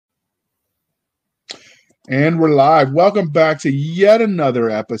And we're live. Welcome back to yet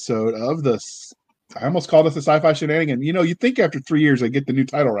another episode of I almost called this a sci-fi shenanigan. You'd think after 3 years I'd get the new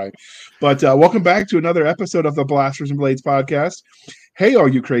title right. But welcome back to another episode of the Blasters and Blades podcast. Hey, all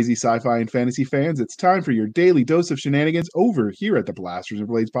you crazy sci-fi and fantasy fans, it's time for your daily dose of shenanigans over here at the Blasters and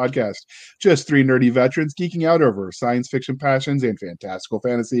Blades podcast. Just three nerdy veterans geeking out over science fiction passions and fantastical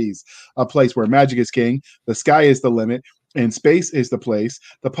fantasies. A place where magic is king, the sky is the limit, and space is the place.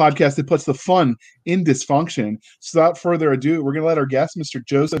 The podcast that puts the fun in dysfunction. So without further ado, we're going to let our guest, Mr.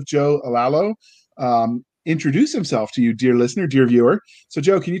 Joseph Joe Lallo, introduce himself to you, dear listener, dear viewer. So,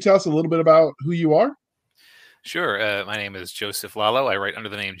 Joe, can you tell us a little bit about who you are? Sure. My name is Joseph Lallo. I write under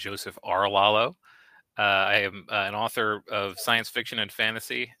the name Joseph R. Lallo. I am an author of science fiction and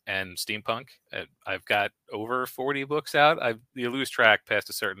fantasy and steampunk. I've got over 40 books out. You lose track past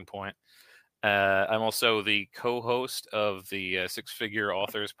a certain point. I'm also the co-host of the Six Figure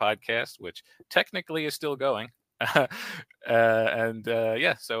Authors podcast, which technically is still going. So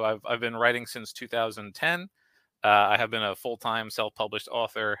I've been writing since 2010. I have been a full-time self-published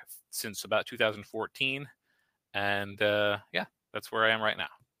author since about 2014. And that's where I am right now.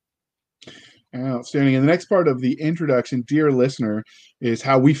 Outstanding. And the next part of the introduction, dear listener, is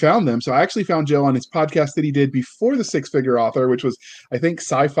how we found them. So I actually found Joe on his podcast that he did before the Six Figure Author, which was, I think,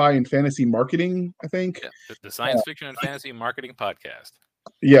 Sci-Fi and Fantasy Marketing, I think. Yeah, the Science Fiction and Fantasy Marketing Podcast.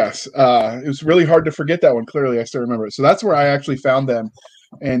 Yes. It was really hard to forget that one. Clearly, I still remember it. So that's where I actually found them.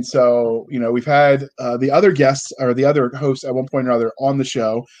 And so, we've had the other guests or the other hosts at one point or other on the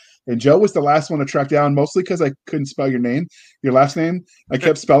show. And Joe was the last one to track down, mostly because I couldn't spell your last name. I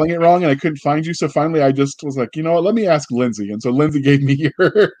kept spelling it wrong and I couldn't find you. So finally, I just was like, you know what? Let me ask Lindsay. And so Lindsay gave me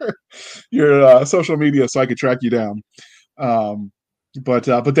your social media so I could track you down. But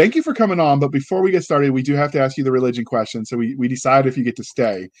thank you for coming on. But before we get started, we do have to ask you the religion question. So we decide if you get to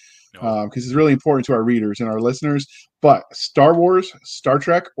stay because it's really important to our readers and our listeners. But Star Wars, Star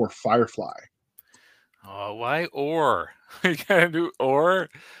Trek, or Firefly? Oh, why or? You gotta do or?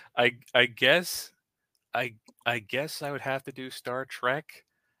 I guess I guess I would have to do Star Trek.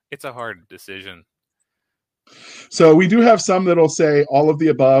 It's a hard decision. So we do have some that'll say all of the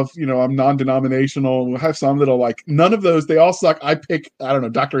above. I'm non-denominational. We'll have some that'll like none of those. They all suck. I pick, I don't know,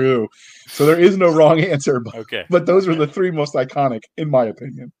 Doctor Who. So there is no wrong answer. But those are the three most iconic, in my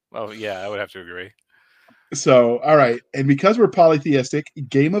opinion. Well, yeah, I would have to agree. So, all right. And because we're polytheistic,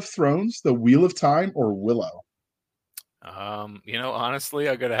 Game of Thrones, The Wheel of Time, or Willow? Honestly,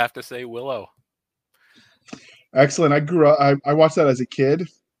 I'm gonna have to say Willow. Excellent. I watched that as a kid.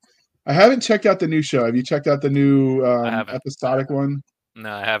 I haven't checked out the new show. Have you checked out the new episodic one?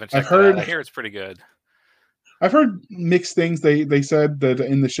 No, I haven't checked it out. I hear it's pretty good. I've heard mixed things. They said that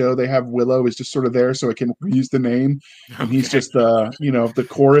in the show they have Willow is just sort of there so it can use the name, and he's just the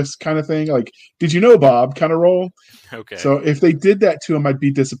chorus kind of thing. Like, did you know Bob kind of role? Okay. So if they did that to him, I'd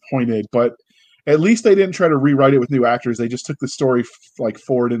be disappointed. But at least they didn't try to rewrite it with new actors. They just took the story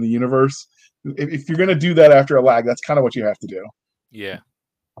forward in the universe. If you're going to do that after a lag, that's kind of what you have to do. Yeah.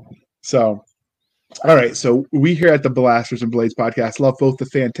 So, all right. So we here at the Blasters and Blades podcast love both the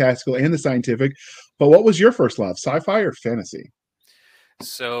fantastical and the scientific. But what was your first love, sci-fi or fantasy?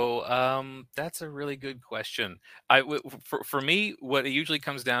 So that's a really good question. For me, what it usually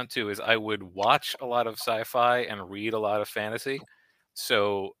comes down to is I would watch a lot of sci-fi and read a lot of fantasy.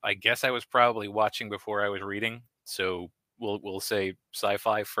 So I guess I was probably watching before I was reading. So we'll say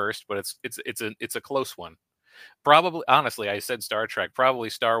sci-fi first, but it's a close one. Probably, honestly, I said Star Trek. Probably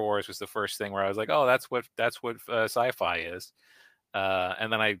Star Wars was the first thing where I was like, oh, that's what sci-fi is.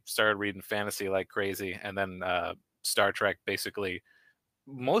 And then I started reading fantasy like crazy, and then Star Trek basically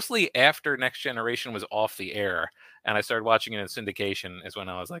mostly after Next Generation was off the air, and I started watching it in syndication is when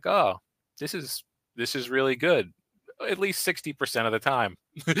I was like, oh, this is really good. At least 60% of the time.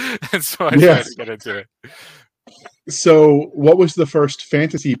 And so I tried to get into it. So what was the first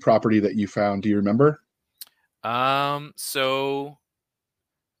fantasy property that you found? Do you remember? So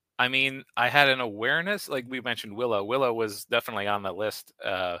I mean, I had an awareness, like we mentioned Willow. Willow was definitely on the list.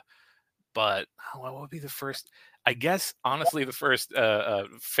 But what would be the first? I guess honestly, the first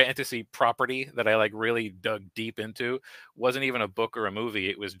fantasy property that I really dug deep into wasn't even a book or a movie.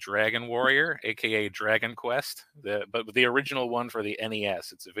 It was Dragon Warrior, aka Dragon Quest, but the original one for the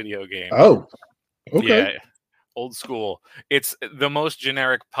NES. It's a video game. Oh, okay. Yeah, old school. It's the most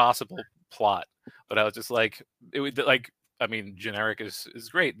generic possible plot, but I was just like, it would I mean, generic is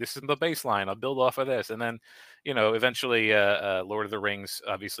great. This is the baseline. I'll build off of this. And then, eventually Lord of the Rings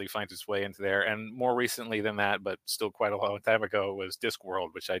obviously finds its way into there. And more recently than that, but still quite a long time ago, was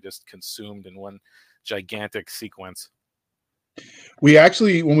Discworld, which I just consumed in one gigantic sequence. We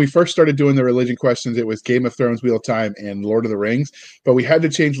actually, when we first started doing the religion questions, it was Game of Thrones, Wheel of Time, and Lord of the Rings. But we had to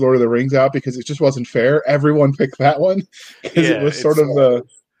change Lord of the Rings out because it just wasn't fair. Everyone picked that one because it Yeah, was sort of the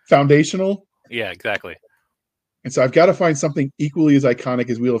foundational. yeah, exactly. And so I've got to find something equally as iconic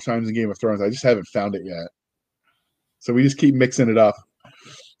as Wheel of Time and Game of Thrones. I just haven't found it yet. So we just keep mixing it up.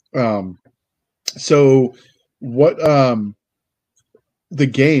 Um, so what the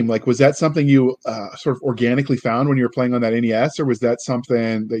game, like, was that something you sort of organically found when you were playing on that NES, or was that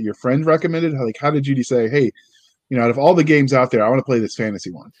something that your friend recommended? Like, how did you say, hey, out of all the games out there, I want to play this fantasy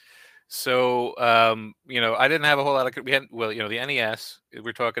one? So, I didn't have a whole lot of. We had, well, the NES.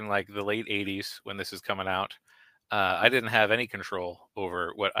 We're talking like the late '80s when this is coming out. I didn't have any control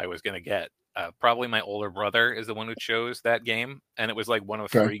over what I was going to get. Probably my older brother is the one who chose that game, and it was like one of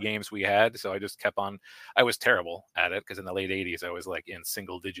Okay. 3 games we had. So I just kept on. I was terrible at it because in the late '80s I was like in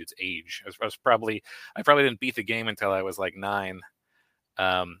single digits age. I probably didn't beat the game until I was like 9.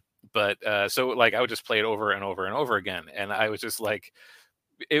 But so like I would just play it over and over and over again, and I was just like,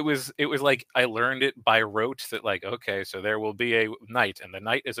 it was like I learned it by rote that, like, okay, so there will be a knight, and the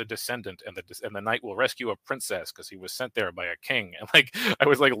knight is a descendant, and the knight will rescue a princess because he was sent there by a king. And like I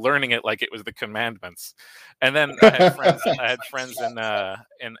was like learning it like it was the commandments. And then I had friends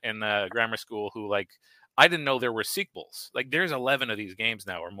in grammar school who, like, I didn't know there were sequels. Like there's 11 of these games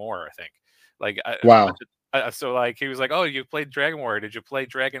now or more, I think. Like Wow. so like he was like, "Oh, you played Dragon Warrior? Did you play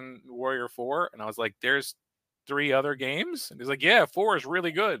Dragon Warrior 4?" And I was like, "There's 3 other games?" And he's like, "Yeah, 4 is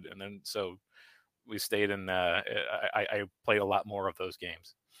really good." And then so we stayed in. I played a lot more of those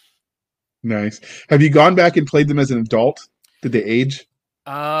games. Nice. Have you gone back and played them as an adult? Did they age?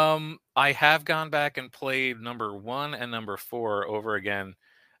 I have gone back and played number 1 and number 4 over again.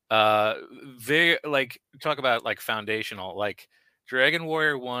 They, like, talk about like foundational. Like Dragon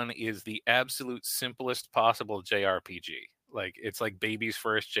Warrior 1 is the absolute simplest possible JRPG. Like it's like baby's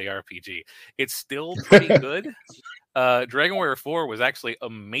first JRPG. It's still pretty good. Dragon Warrior 4 was actually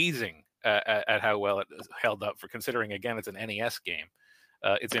amazing at how well it held up, for considering, again, it's an NES game.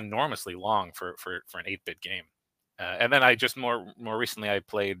 It's enormously long for an 8-bit game. And then I just more recently I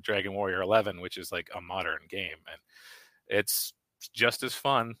played Dragon Warrior 11, which is like a modern game, and it's just as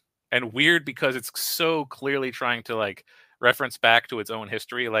fun and weird because it's so clearly trying to like reference back to its own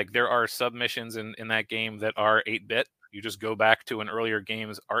history. Like there are submissions in that game that are 8-bit. You just go back to an earlier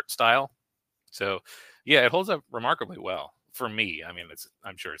game's art style. So yeah, it holds up remarkably well for me. I mean,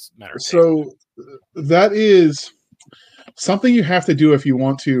 I'm sure it's a matter of taste. So that is something you have to do if you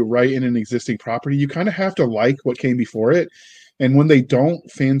want to write in an existing property. You kind of have to like what came before it. And when they don't,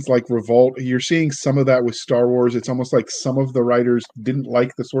 fans like revolt. You're seeing some of that with Star Wars. It's almost like some of the writers didn't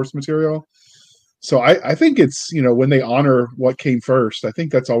like the source material. So I think it's, when they honor what came first, I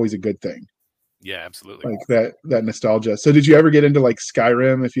think that's always a good thing. Yeah, absolutely. Like that nostalgia. So did you ever get into like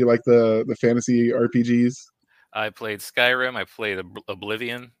Skyrim, if you like the fantasy RPGs? I played Skyrim. I played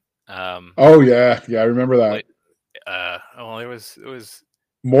Oblivion. Oh yeah, I remember that. Play, well, it was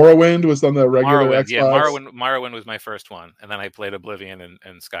Morrowind was on the regular Morrowind. Yeah, Xbox. Morrowind was my first one, and then I played Oblivion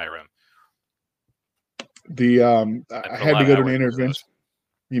and Skyrim. I had to go to an intervention.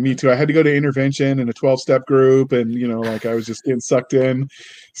 Me too. I had to go to intervention in a 12-step group, and like I was just getting sucked in.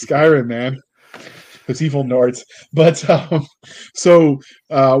 Skyrim, man. Those evil Nords. But so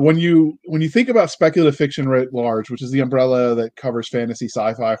when you think about speculative fiction writ large, which is the umbrella that covers fantasy,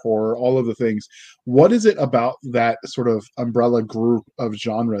 sci-fi, horror, all of the things, what is it about that sort of umbrella group of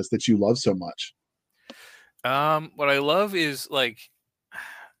genres that you love so much? What I love is, like,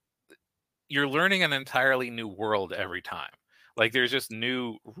 you're learning an entirely new world every time. Like there's just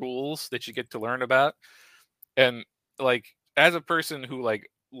new rules that you get to learn about. And like as a person who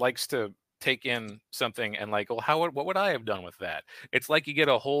like likes to take in something and like, well, what would I have done with that? It's like you get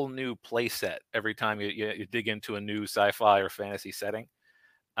a whole new play set every time you dig into a new sci-fi or fantasy setting.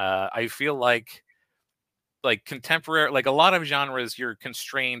 I feel like contemporary, like a lot of genres, you're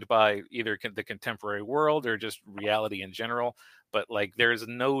constrained by either the contemporary world or just reality in general. But like there's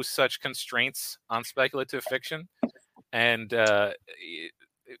no such constraints on speculative fiction. And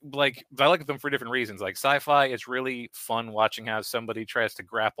like I like them for different reasons. Like sci-fi, it's really fun watching how somebody tries to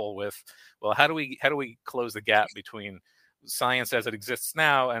grapple with, well, how do we close the gap between science as it exists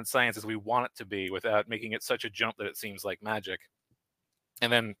now and science as we want it to be without making it such a jump that it seems like magic.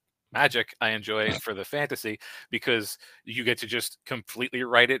 And then magic, I enjoy for the fantasy because you get to just completely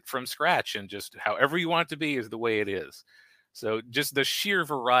write it from scratch, and just however you want it to be is the way it is. So just the sheer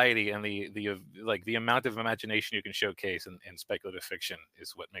variety and the amount of imagination you can showcase in speculative fiction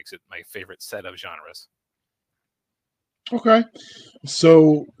is what makes it my favorite set of genres. Okay.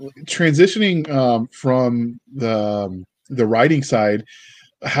 So transitioning from the the writing side,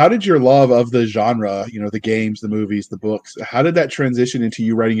 how did your love of the genre, the games, the movies, the books, how did that transition into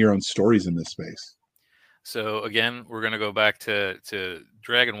you writing your own stories in this space? So again, we're going to go back to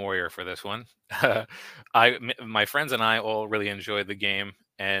Dragon Warrior for this one. My friends and I all really enjoyed the game,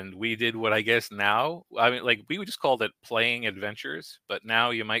 and we did what I guess now, I mean, like, we just called it playing adventures, but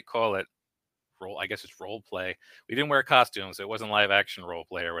now you might call it role. I guess it's role play. We didn't wear costumes. It wasn't live action role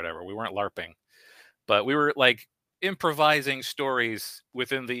play or whatever. We weren't LARPing, but we were like improvising stories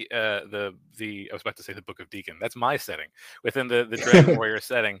within the I was about to say the Book of Deacon. That's my setting within the Dragon Warrior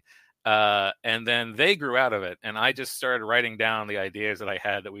setting. And then they grew out of it, and I just started writing down the ideas that I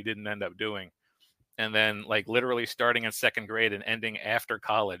had that we didn't end up doing. And then, like, literally starting in second grade and ending after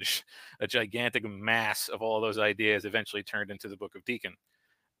college, a gigantic mass of all those ideas eventually turned into the Book of Deacon.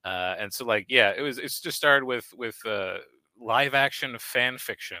 And so, like, yeah, it's just started with live action fan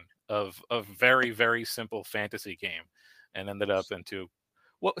fiction of a very, very simple fantasy game, and ended up into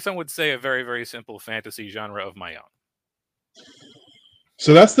what some would say a very, very simple fantasy genre of my own.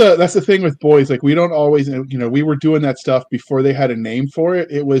 So that's the thing with boys. Like, we don't always, we were doing that stuff before they had a name for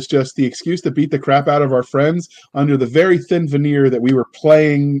it. It was just the excuse to beat the crap out of our friends under the very thin veneer that we were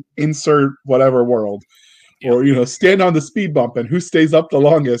playing insert whatever world, Yep. or stand on the speed bump and who stays up the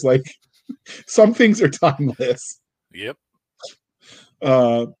longest. Like, some things are timeless. Yep.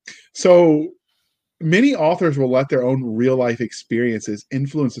 So many authors will let their own real life experiences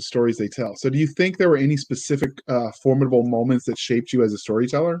influence the stories they tell. So do you think there were any specific formidable moments that shaped you as a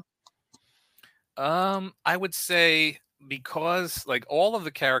storyteller? I would say, because, like, all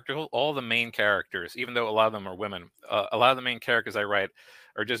the main characters, even though a lot of them are women, a lot of the main characters I write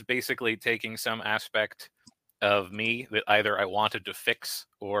are just basically taking some aspect of me that either I wanted to fix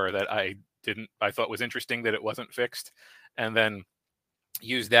or that I thought was interesting that it wasn't fixed, and then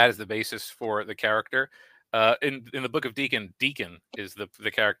use that as the basis for the character. In the Book of Deacon, Deacon is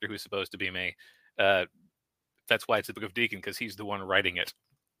the character who's supposed to be me. That's why it's the Book of Deacon, because he's the one writing it.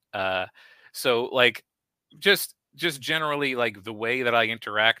 So, like, just generally, like, the way that I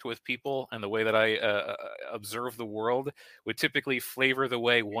interact with people and the way that I observe the world would typically flavor the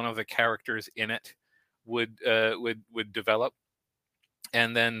way one of the characters in it would develop.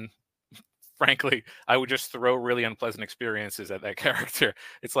 And then, frankly, I would just throw really unpleasant experiences at that character.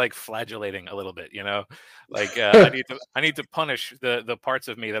 It's like flagellating a little bit, like, I need to punish the parts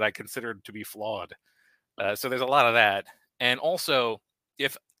of me that I considered to be flawed. So there's a lot of that. And also,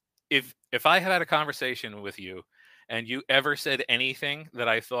 if I had a conversation with you and you ever said anything that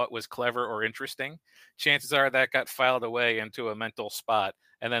I thought was clever or interesting, chances are that got filed away into a mental spot,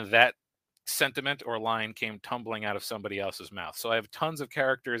 and then that sentiment or line came tumbling out of somebody else's mouth. So I have tons of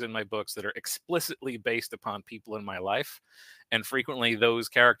characters in my books that are explicitly based upon people in my life, and frequently those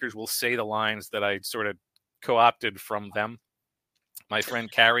characters will say the lines that I sort of co-opted from them. My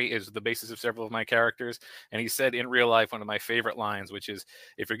friend Carrie is the basis of several of my characters, and he said in real life one of my favorite lines, which is,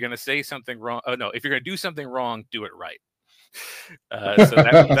 "If you're going to say something wrong, oh no, if you're going to do something wrong, do it right." So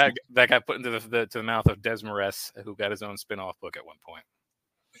that got put into the mouth of Desmarais, who got his own spin-off book at one point.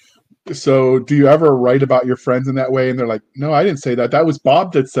 So do you ever write about your friends in that way and they're like, no, I didn't say that, that was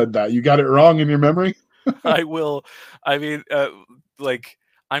Bob that said that, you got it wrong in your memory? I will. I mean, like,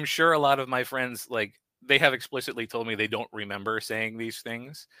 I'm sure a lot of my friends, like, they have explicitly told me they don't remember saying these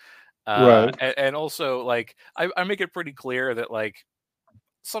things. Right. And also, like, I make it pretty clear that, like,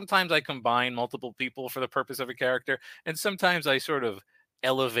 sometimes I combine multiple people for the purpose of a character, and sometimes I sort of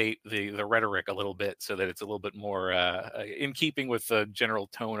elevate the rhetoric a little bit so that it's a little bit more in keeping with the general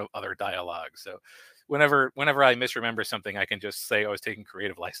tone of other dialogue. So whenever I misremember something, I can just say I was taking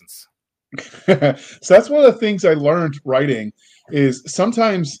creative license. So that's one of the things I learned writing is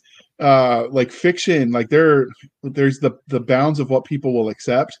sometimes like fiction, like there's the bounds of what people will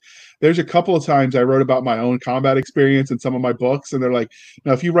accept. There's a couple of times I wrote about my own combat experience in some of my books, and they're like,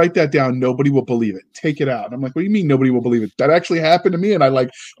 "Now, if you write that down, nobody will believe it. Take it out." And I'm like, "What do you mean nobody will believe it? That actually happened to me." And I like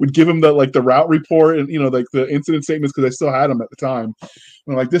would give them the route report and like the incident statements because I still had them at the time. And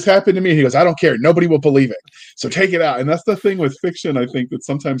I'm like, "This happened to me." And he goes, "I don't care. Nobody will believe it. So take it out." And that's the thing with fiction. I think that's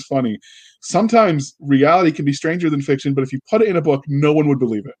sometimes funny. Sometimes reality can be stranger than fiction, but if you put it in a book, no one would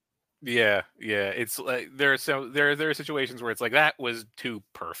believe it. Yeah. It's like there are situations where it's like, that was too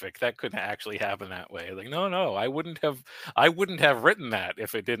perfect. That couldn't actually happen that way. Like, no, I wouldn't have written that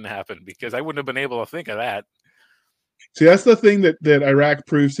if it didn't happen, because I wouldn't have been able to think of that. See, that's the thing that Iraq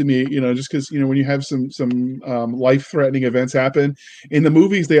proves to me, just because, when you have some life-threatening events happen, in the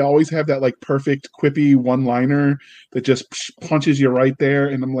movies, they always have that like perfect quippy one-liner that just punches you right there.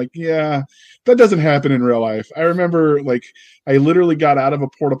 And I'm like, yeah, that doesn't happen in real life. I remember, like, I literally got out of a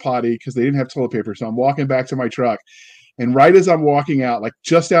porta potty because they didn't have toilet paper. So I'm walking back to my truck. And right as I'm walking out, like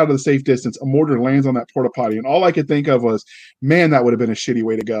just out of the safe distance, a mortar lands on that porta potty. And all I could think of was, man, that would have been a shitty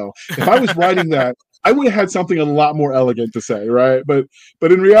way to go. If I was writing that, I would have had something a lot more elegant to say, right? But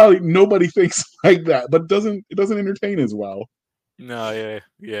in reality, nobody thinks like that. But it doesn't entertain as well. No,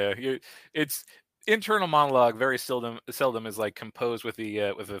 yeah. It's internal monologue. Very seldom is like composed with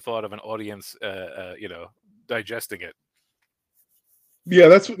the thought of an audience, digesting it. Yeah,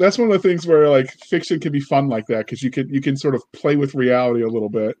 that's one of the things where like fiction can be fun like that because you can sort of play with reality a little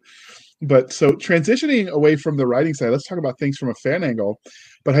bit. But so transitioning away from the writing side, let's talk about things from a fan angle.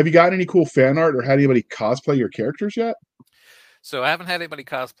 But have you got any cool fan art or had anybody cosplay your characters yet? So I haven't had anybody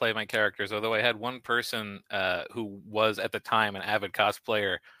cosplay my characters, although I had one person who was at the time an avid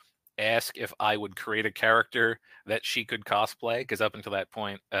cosplayer ask if I would create a character that she could cosplay. Because up until that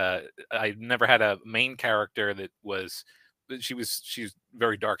point, I never had a main character that was. She's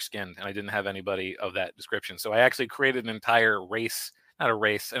very dark skinned, and I didn't have anybody of that description. So I actually created an entire race, not a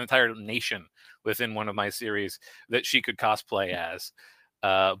race, an entire nation within one of my series that she could cosplay as.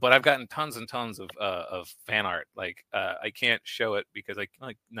 But I've gotten tons and tons of fan art. Like I can't show it because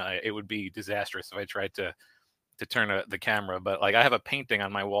no, it would be disastrous if I tried to turn the camera. But like I have a painting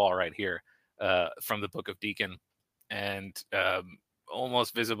on my wall right here from the Book of Deacon, and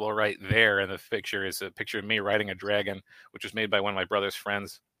almost visible right there in the picture is a picture of me riding a dragon, which was made by one of my brother's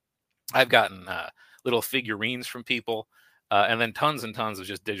friends. I've gotten little figurines from people. And then tons and tons of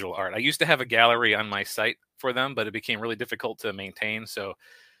just digital art. I used to have a gallery on my site for them, but it became really difficult to maintain. So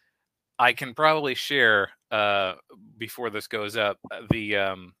I can probably share before this goes up.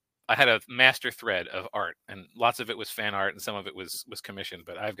 I had a master thread of art, and lots of it was fan art, and some of it was commissioned.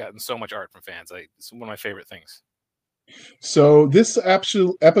 But I've gotten so much art from fans. It's one of my favorite things. So this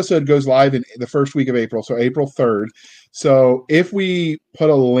episode goes live in the first week of April, so April 3rd. So if we put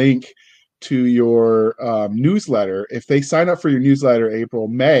a link to your newsletter, if they sign up for your newsletter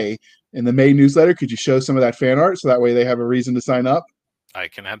May, in the May newsletter, could you show some of that fan art so that way they have a reason to sign up? I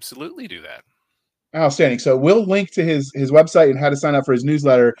can absolutely do that. Outstanding. So we'll link to his website and how to sign up for his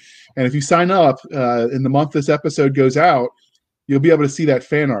newsletter. And if you sign up in the month this episode goes out, you'll be able to see that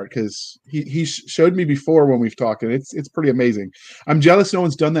fan art because he showed me before when we've talked, and it's pretty amazing. I'm jealous no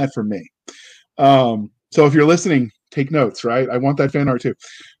one's done that for me. So if you're listening, take notes, right? I want that fan art too.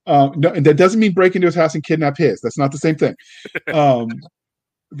 No, and that doesn't mean break into his house and kidnap his. That's not the same thing.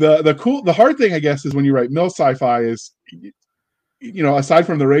 The hard thing, I guess, is when you write mill sci-fi is, aside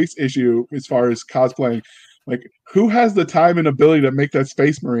from the race issue, as far as cosplaying, like who has the time and ability to make that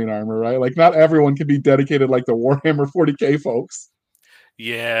Space Marine armor, right? Like not everyone can be dedicated like the Warhammer 40K folks.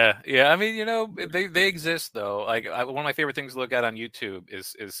 Yeah. I mean, they exist though. Like one of my favorite things to look at on YouTube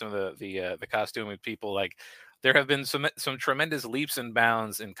is some of the costuming people. Like there have been some tremendous leaps and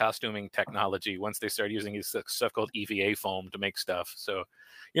bounds in costuming technology once they start using this stuff called EVA foam to make stuff. So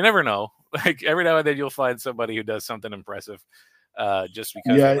you never know. Like every now and then you'll find somebody who does something impressive just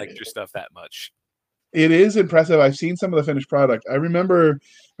because they liked your stuff that much. It is impressive. I've seen some of the finished product. I remember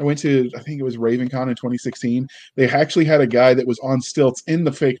I went to, I think it was RavenCon in 2016. They actually had a guy that was on stilts in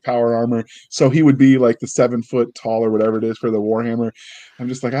the fake power armor. So he would be like the 7 foot tall or whatever it is for the Warhammer. I'm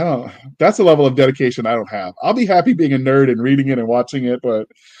just like, that's a level of dedication I don't have. I'll be happy being a nerd and reading it and watching it. But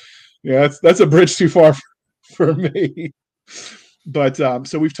yeah, that's a bridge too far for me. But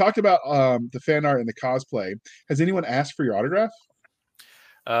so we've talked about the fan art and the cosplay. Has anyone asked for your autograph?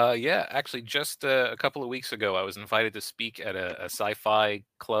 Yeah, actually, just a couple of weeks ago, I was invited to speak at a sci-fi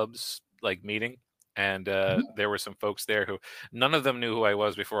club's like meeting, and there were some folks there who none of them knew who I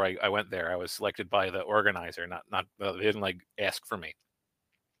was before I went there. I was selected by the organizer, not they didn't like ask for me,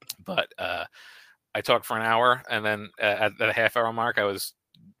 but I talked for an hour, and then at the half-hour mark, I was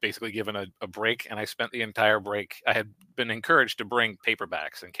basically given a break, and I spent the entire break. I had been encouraged to bring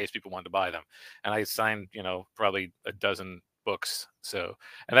paperbacks in case people wanted to buy them, and I signed, probably a dozen books. So,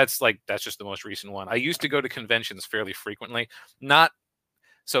 and that's just the most recent one. I used to go to conventions fairly frequently. Not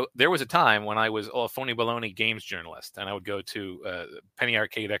so there was a time when I was a phony baloney games journalist, and I would go to Penny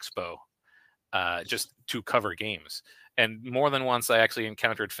Arcade Expo just to cover games. And more than once, I actually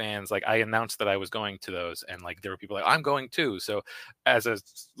encountered fans. Like I announced that I was going to those, and like there were people like, "I'm going too." So, as a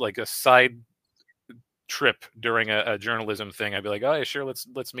side trip during a journalism thing, I'd be like, "Oh yeah, sure,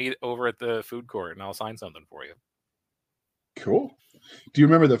 let's meet over at the food court, and I'll sign something for you." Cool. Do you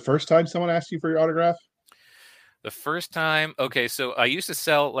remember the first time someone asked you for your autograph? The first time, okay, so I used to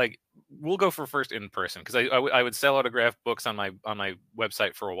sell we'll go for first in person because I would sell autographed books on my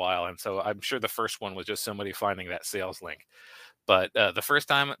website for a while, and so I'm sure the first one was just somebody finding that sales link. But the first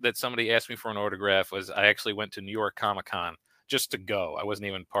time that somebody asked me for an autograph was I actually went to New York Comic Con just to go. I wasn't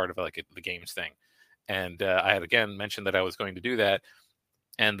even part of the games thing, And I had again mentioned that I was going to do that,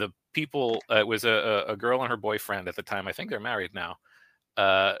 and the people, it was a girl and her boyfriend at the time. I think they're married now.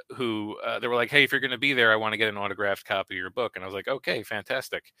 Who they were like, "Hey, if you're going to be there, I want to get an autographed copy of your book." And I was like, "Okay,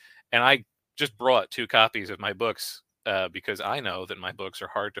 fantastic." And I just brought 2 copies of my books because I know that my books are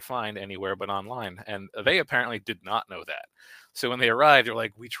hard to find anywhere but online, and they apparently did not know that. So when they arrived, they're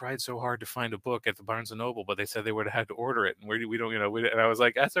like, "We tried so hard to find a book at the Barnes and Noble, but they said they would have had to order it, and we don't, and I was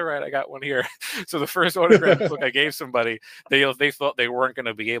like, "That's all right, I got one here." So the first autographed book I gave somebody, they thought they weren't going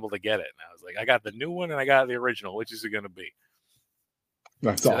to be able to get it, and I was like, "I got the new one and I got the original. Which is it going to be?"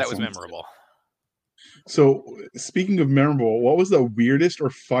 That's So that was awesome. memorable. So, speaking of memorable, what was the weirdest or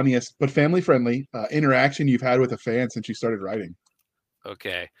funniest, but family friendly, interaction you've had with a fan since you started writing?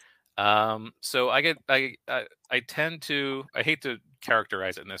 Okay. So I tend to, I hate to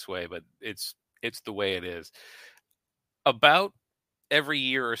characterize it in this way, but it's the way it is. About every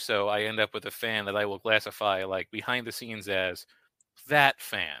year or so, I end up with a fan that I will classify like behind the scenes as that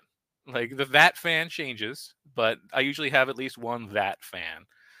fan. Like the that fan changes, but I usually have at least one that fan.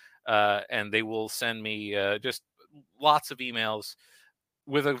 And they will send me just lots of emails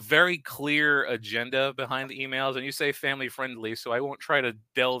with a very clear agenda behind the emails. And you say family friendly, so I won't try to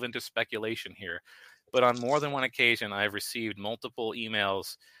delve into speculation here. But on more than one occasion, I've received multiple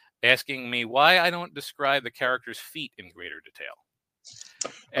emails asking me why I don't describe the character's feet in greater detail.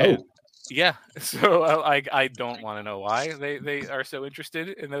 And Oh, yeah, so I don't want to know why they are so interested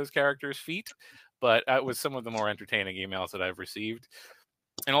in those characters' feet, but it was some of the more entertaining emails that I've received.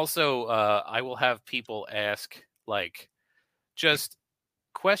 And also, I will have people ask like just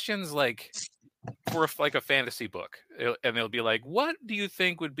questions like for like a fantasy book, and they'll be like, "What do you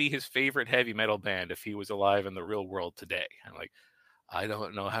think would be his favorite heavy metal band if he was alive in the real world today?" I'm like, I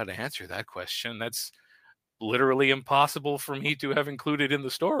don't know how to answer that question. That's literally impossible for me to have included in the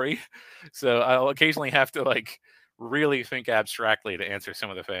story. So I'll occasionally have to like really think abstractly to answer some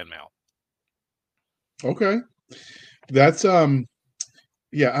of the fan mail. okay. That's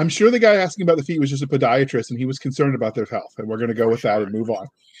Yeah, I'm sure the guy asking about the feet was just a podiatrist and he was concerned about their health, and we're going to go For with that sure. and move on.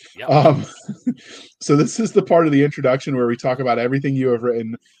 Yep. Um, so this is the part of the introduction where we talk about everything you have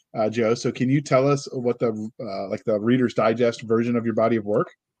written, Joe. So can you tell us what the like the Reader's Digest version of your body of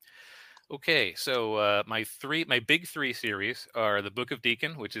work? Okay, so my big three series are the Book of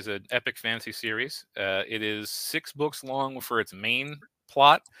Deacon, which is an epic fantasy series. It is 6 books long for its main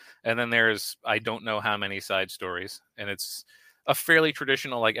plot, and then there's I don't know how many side stories, and it's a fairly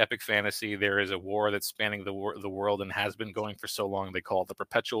traditional like epic fantasy. There is a war that's spanning the world and has been going for so long they call it the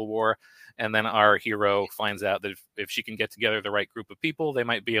Perpetual War, and then our hero finds out that if she can get together the right group of people, they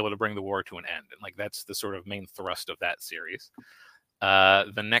might be able to bring the war to an end, and like that's the sort of main thrust of that series.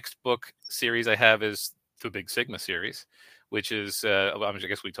 The next book series I have is the Big Sigma series, which is, I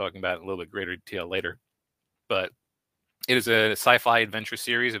guess we'll be talking about in a little bit greater detail later. But it is a sci-fi adventure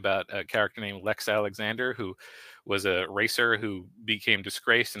series about a character named Lex Alexander, who was a racer who became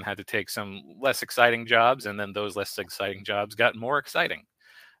disgraced and had to take some less exciting jobs, and then those less exciting jobs got more exciting.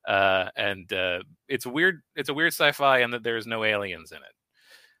 And it's a weird sci-fi, and that there's no aliens in it.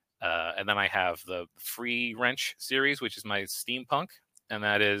 And then I have the Free Wrench series, which is my steampunk, and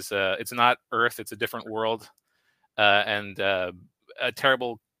that is it's not Earth; it's a different world. And a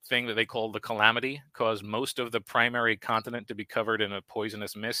terrible thing that they call the Calamity caused most of the primary continent to be covered in a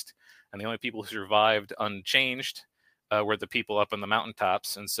poisonous mist, and the only people who survived unchanged were the people up on the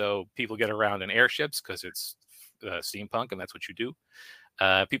mountaintops. And so people get around in airships because it's steampunk, and that's what you do.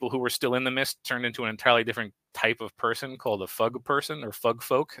 People who were still in the mist turned into an entirely different type of person called a fug person or fug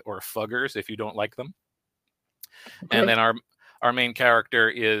folk or fuggers if you don't like them. And Okay. then our main character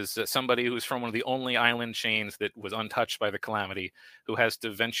is somebody who's from one of the only island chains that was untouched by the calamity, who has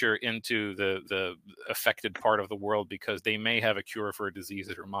to venture into the affected part of the world because they may have a cure for a disease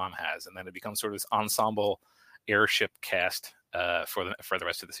that her mom has, and then it becomes sort of this ensemble airship cast for the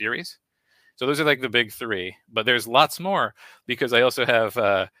rest of the series. So those are like the big three, but there's lots more because I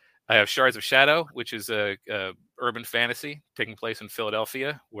have Shards of Shadow, which is a urban fantasy taking place in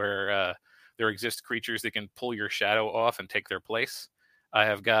Philadelphia, where there exist creatures that can pull your shadow off and take their place. I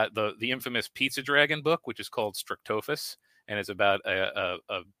have got the infamous Pizza Dragon book, which is called Strictophus, and it's about a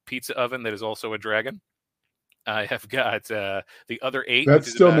pizza oven that is also a dragon. I have got the other eight, That which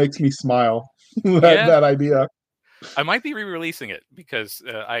is still about makes me smile. that yeah. that idea. I might be re-releasing it because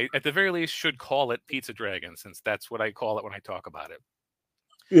I, at the very least, should call it Pizza Dragon since that's what I call it when I talk about it.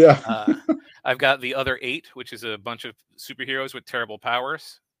 Yeah. Uh, I've got the other eight, which is a bunch of superheroes with terrible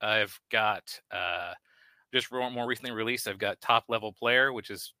powers. I've got just more recently released. I've got Top Level Player, which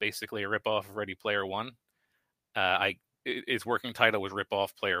is basically a ripoff of Ready Player One. I its working title was Rip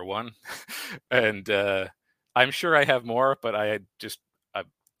Off Player One, and I'm sure I have more, but I just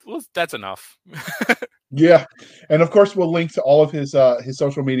well, that's enough. Yeah, and of course we'll link to all of his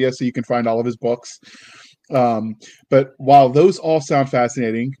social media so you can find all of his books. But while those all sound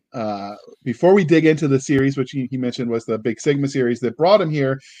fascinating, before we dig into the series, which he mentioned was the Big Sigma series that brought him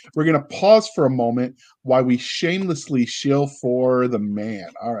here, we're going to pause for a moment while we shamelessly shill for the man.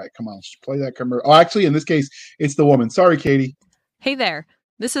 All right, come on, let's play that commercial. Oh, actually, in this case, it's the woman. Sorry, Katie. Hey there,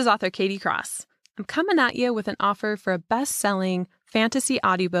 this is author Katie Cross. I'm coming at you with an offer for a best-selling fantasy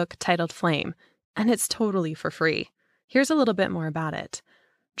audiobook titled Flame, and it's totally for free. Here's a little bit more about it.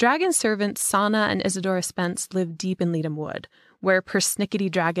 Dragon servants Sana and Isadora Spence live deep in Leadham Wood, where persnickety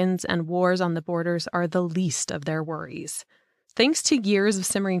dragons and wars on the borders are the least of their worries. Thanks to years of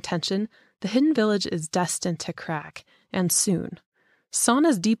simmering tension, the hidden village is destined to crack, and soon.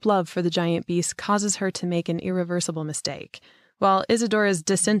 Sana's deep love for the giant beast causes her to make an irreversible mistake, while Isadora's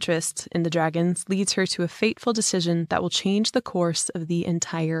disinterest in the dragons leads her to a fateful decision that will change the course of the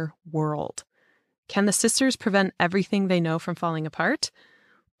entire world. Can the sisters prevent everything they know from falling apart?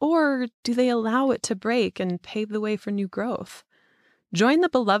 Or do they allow it to break and pave the way for new growth? Join the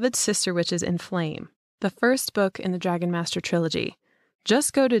beloved sister witches in Flame, the first book in the Dragon Master trilogy.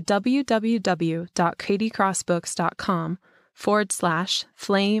 Just go to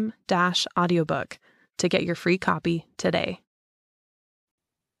www.katiecrossbooks.com/flame-audiobook to get your free copy today.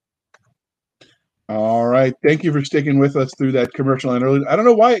 All right. Thank you for sticking with us through that commercial interlude. I don't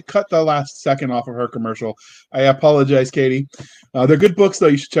know why it cut the last second off of her commercial. I apologize, Katie. They're good books, though.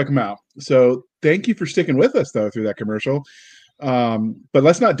 You should check them out. So thank you for sticking with us, though, through that commercial. But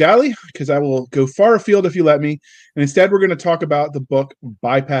let's not dally, because I will go far afield if you let me. And instead, we're going to talk about the book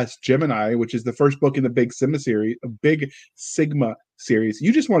Bypass Gemini, which is the first book in the Big Sigma series.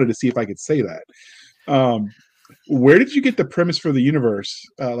 You just wanted to see if I could say that. Where did you get the premise for the universe?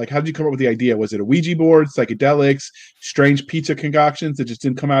 Like, how did you come up with the idea? Was it a Ouija board, psychedelics, strange pizza concoctions that just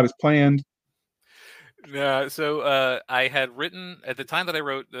didn't come out as planned? So I had written, at the time that I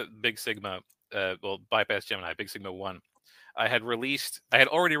wrote the Big Sigma, Bypass Gemini, Big Sigma 1, I had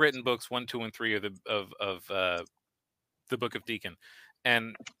already written books 1, 2, and 3 of the Book of Deacon.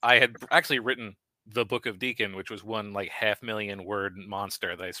 And I had actually written the Book of Deacon, which was one like 500,000 word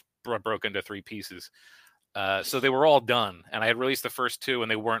monster that I broke into 3 pieces. So they were all done, and I had released the first 2, and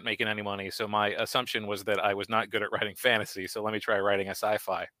they weren't making any money. So my assumption was that I was not good at writing fantasy. So let me try writing a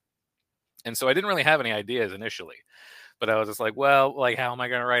sci-fi. And so I didn't really have any ideas initially, but I was just like, well, like, how am I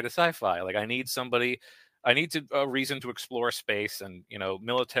going to write a sci-fi? Like, I need a reason to explore space, and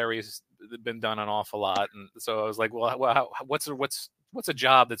military's been done an awful lot. And so I was like, well, what's a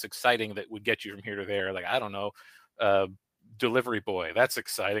job that's exciting that would get you from here to there? Like, I don't know. Delivery boy, that's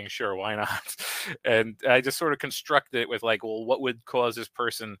exciting, sure, why not? And I just sort of constructed it with like, well, what would cause this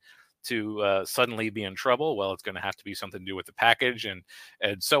person to suddenly be in trouble? Well, it's going to have to be something to do with the package, and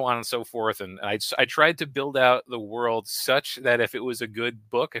so on and so forth. And I tried to build out the world such that if it was a good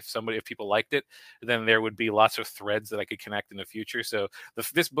book, if people liked it, then there would be lots of threads that I could connect in the future. So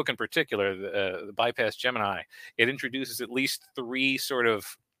this book in particular, the Bypass Gemini, it introduces at least 3 sort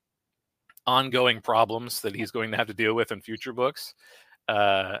of ongoing problems that he's going to have to deal with in future books.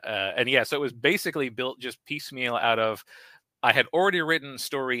 And yeah, so it was basically built just piecemeal out of, I had already written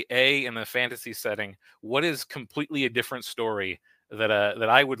story A in the fantasy setting. What is completely a different story that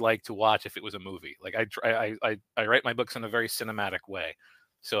I would like to watch if it was a movie? Like, I write my books in a very cinematic way.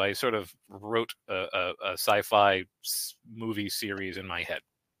 So I sort of wrote a sci-fi movie series in my head.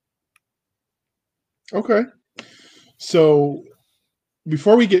 Okay. So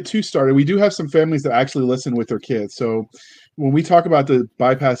before we get too started, we do have some families that actually listen with their kids. So when we talk about the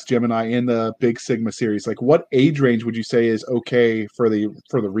Bypass Gemini in the Big Sigma series, like, what age range would you say is okay for the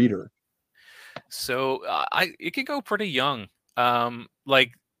reader? So it could go pretty young.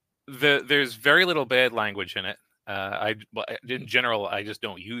 Like, there's very little bad language in it. In general, I just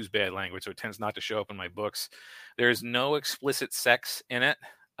don't use bad language, so it tends not to show up in my books. There's no explicit sex in it.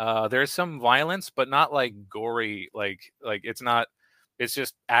 There's some violence, but not like gory. Like it's not. It's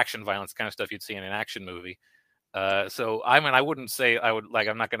just action violence, kind of stuff you'd see in an action movie. So I mean, I wouldn't say I'm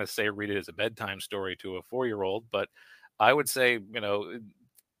not going to say read it as a bedtime story to a 4-year-old, but I would say,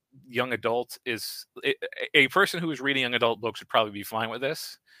 young adult is a person who is reading young adult books would probably be fine with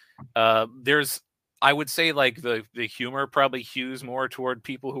this. I would say, like, the humor probably hews more toward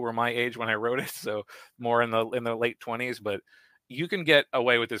people who were my age when I wrote it, so more in the late 20s. But you can get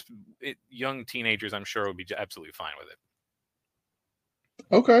away with this. Young teenagers, I'm sure, would be absolutely fine with it.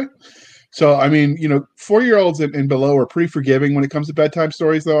 Okay. So, I mean, 4-year-olds and below are pretty forgiving when it comes to bedtime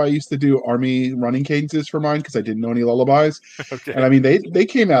stories, though. I used to do Army running cadences for mine because I didn't know any lullabies. And Okay. I mean, they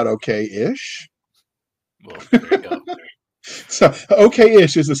came out okay-ish. Well, there you go. So,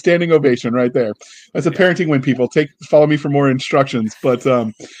 okay-ish is a standing ovation right there. That's a Yeah. parenting win, people. Follow me for more instructions. But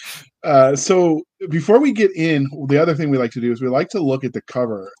so before we get in, the other thing we like to do is we like to look at the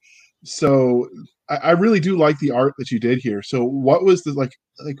cover. So I really do like the art that you did here. So what was the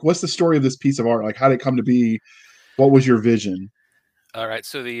what's the story of this piece of art? Like, how did it come to be? What was your vision? All right.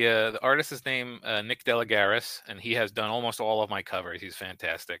 So the artist is named Nick Delagaris, and he has done almost all of my covers. He's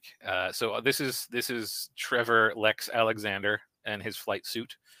fantastic. So this is Trevor Lex Alexander and his flight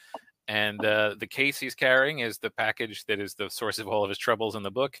suit. And the case he's carrying is the package that is the source of all of his troubles in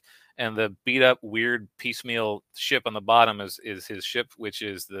the book. And the beat up, weird, piecemeal ship on the bottom is his ship, which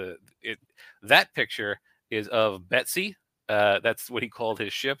is that picture is of Betsy. That's what he called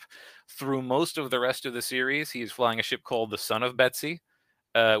his ship. Through most of the rest of the series, he's flying a ship called the Son of Betsy,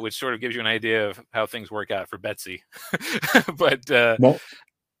 which sort of gives you an idea of how things work out for Betsy. But Well,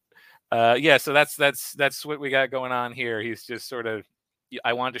 yeah, so that's what we got going on here. He's just sort of.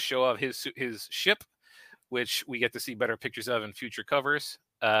 I wanted to show off his ship, which we get to see better pictures of in future covers,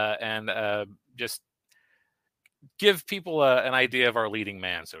 and just give people an idea of our leading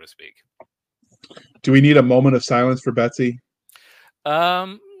man, so to speak. do we need a moment of silence for Betsy?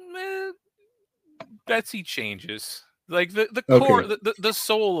 Um, eh, Betsy changes. Like the core, Okay. the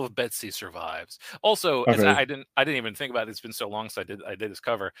soul of Betsy survives. Also, as Okay. I didn't even think about it. It's been so long since I did this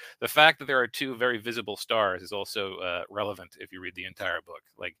cover. The fact that there are two very visible stars is also relevant if you read the entire book.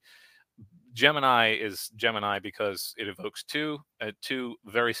 Like Gemini is Gemini because it evokes two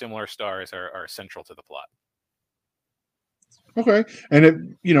very similar stars are central to the plot. Okay.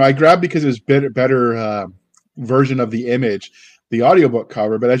 And I grabbed because it was better version of the image, the audiobook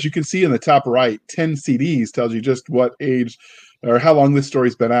cover. But as you can see in the top right, 10 CDs tells you just what age or how long this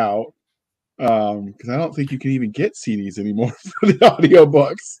story's been out. Because I don't think you can even get CDs anymore for the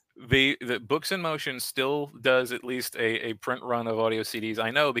audiobooks. The Books in Motion still does at least a print run of audio CDs. I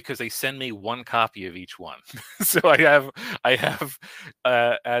know because they send me one copy of each one. So I have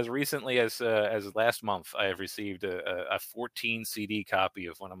as recently as last month I have received a 14 CD copy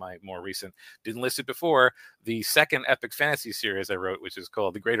of one of my more recent. Didn't list it before, the second epic fantasy series I wrote, which is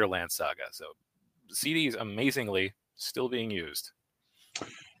called the Greater Land Saga. So CDs amazingly still being used.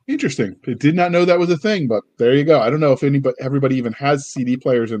 Interesting. I did not know that was a thing, but there you go. I don't know if everybody even has CD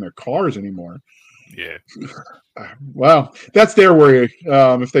players in their cars anymore. Yeah. Well, that's their worry.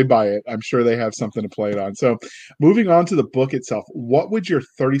 If they buy it, I'm sure they have something to play it on. So, moving on to the book itself, what would your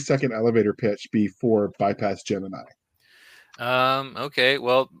 30-second elevator pitch be for Bypass Gemini? Okay.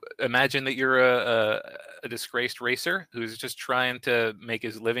 Well, imagine that you're a disgraced racer who's just trying to make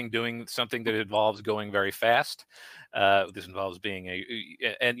his living doing something that involves going very fast. This involves being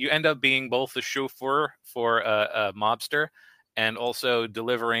and you end up being both the chauffeur for a mobster and also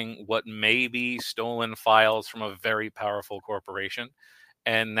delivering what may be stolen files from a very powerful corporation.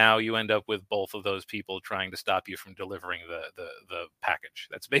 And now you end up with both of those people trying to stop you from delivering the package.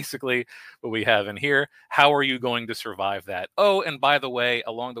 That's basically what we have in here. How are you going to survive that? Oh, and by the way,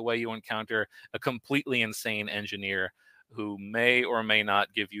 along the way you encounter a completely insane engineer who may or may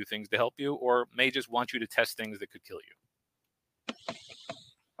not give you things to help you, or may just want you to test things that could kill you.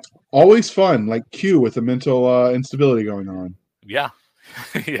 Always fun, like Q with the mental instability going on. Yeah.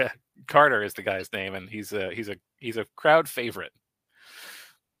 Yeah. Carter is the guy's name, and he's a crowd favorite.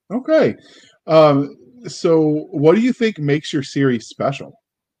 Okay. So what do you think makes your series special?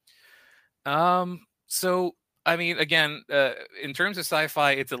 So I mean, again, in terms of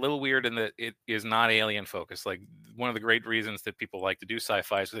sci-fi, it's a little weird in that it is not alien focused. Like one of the great reasons that people like to do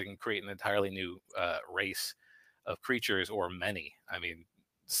sci-fi is so they can create an entirely new race of creatures, or many. I mean,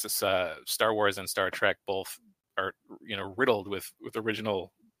 Star Wars and Star Trek both are riddled with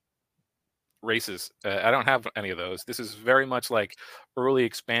original races. I don't have any of those. This is very much like early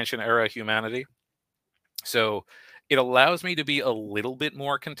expansion era humanity. So it allows me to be a little bit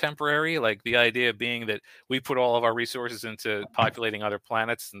more contemporary, like the idea being that we put all of our resources into populating other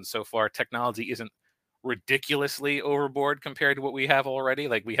planets, and so far technology isn't ridiculously overboard compared to what we have already.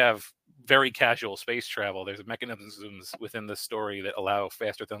 Like we have very casual space travel. There's mechanisms within the story that allow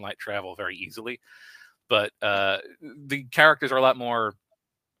faster than light travel very easily, but the characters are a lot more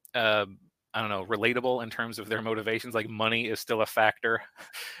I don't know, relatable in terms of their motivations. Like money is still a factor,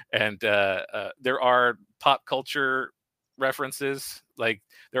 and there are pop culture references. Like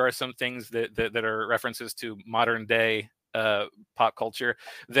there are some things that are references to modern day pop culture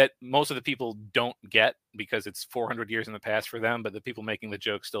that most of the people don't get because it's 400 years in the past for them, but the people making the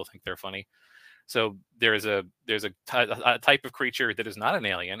jokes still think they're funny. So there's a type of creature that is not an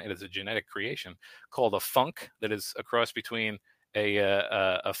alien; it is a genetic creation called a funk that is a cross between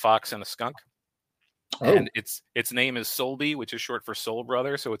a fox and a skunk. And its name is Soulby, which is short for soul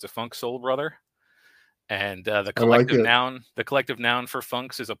brother. So it's a funk soul brother. And the collective noun for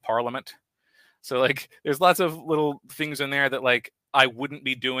funks is a parliament. So like, there's lots of little things in there that like I wouldn't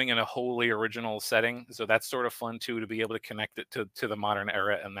be doing in a wholly original setting. So that's sort of fun too, to be able to connect it to the modern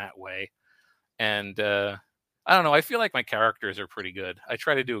era in that way. And I don't know. I feel like my characters are pretty good. I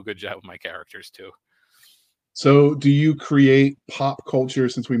try to do a good job with my characters too. So do you create pop culture,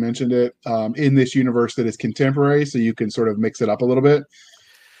 since we mentioned it, in this universe that is contemporary, so you can sort of mix it up a little bit?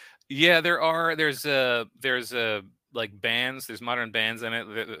 Yeah, there's like bands, there's modern bands in it.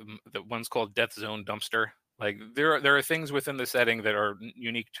 The one's called Death Zone Dumpster. Like there are things within the setting that are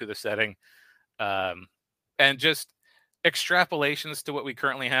unique to the setting, and just extrapolations to what we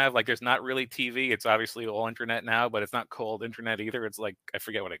currently have. Like there's not really TV. It's obviously all internet now, but it's not called internet either. It's like, I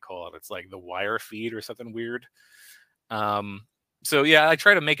forget what I call it. It's like the wire feed or something weird. So yeah, I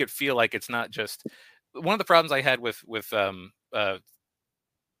try to make it feel like it's not just one of the problems I had with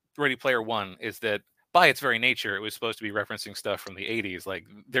Ready Player One is that by its very nature, it was supposed to be referencing stuff from the 80s. Like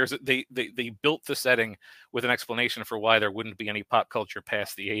they built the setting with an explanation for why there wouldn't be any pop culture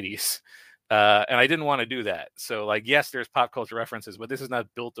past the 80s. And I didn't want to do that. So like, yes, there's pop culture references, but this is not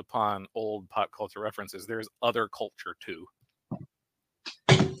built upon old pop culture references. There's other culture too.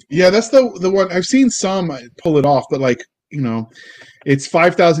 Yeah, that's the one. I've seen some pull it off, but like, it's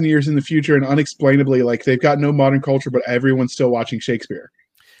 5,000 years in the future, and unexplainably, like, they've got no modern culture, but everyone's still watching Shakespeare.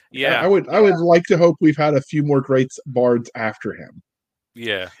 Yeah, I would like to hope we've had a few more great bards after him.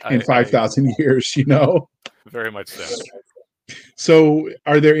 Yeah, in 5,000 years, Very much so. So,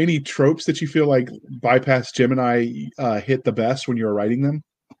 are there any tropes that you feel like Bypass Gemini hit the best when you were writing them?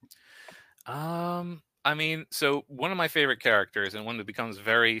 I mean, so one of my favorite characters, and one that becomes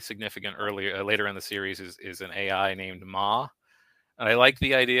very significant later in the series, is an AI named Ma. And I like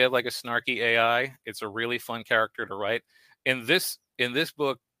the idea of like a snarky AI. It's a really fun character to write. In this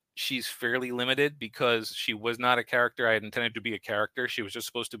book, she's fairly limited because she was not a character I had intended to be a character. She was just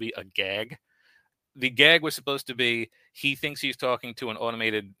supposed to be a gag. The gag was supposed to be he thinks he's talking to an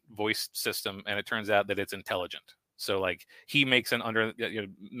automated voice system, and it turns out that it's intelligent. So like he makes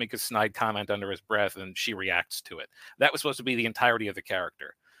make a snide comment under his breath, and she reacts to it. That was supposed to be the entirety of the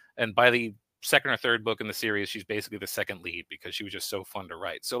character. And by the second or third book in the series, she's basically the second lead because she was just so fun to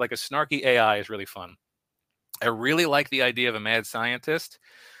write. So like a snarky AI is really fun. I really like the idea of a mad scientist,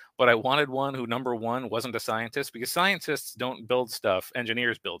 but I wanted one who, number one, wasn't a scientist, because scientists don't build stuff,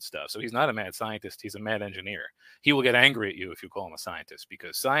 engineers build stuff. So he's not a mad scientist, he's a mad engineer. He will get angry at you if you call him a scientist,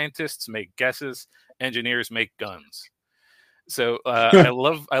 because scientists make guesses, engineers make guns. So I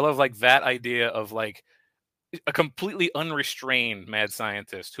love like that idea of like a completely unrestrained mad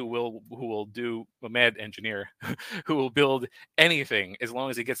scientist who will do a mad engineer who will build anything as long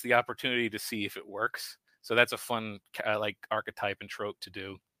as he gets the opportunity to see if it works. So that's a fun like archetype and trope to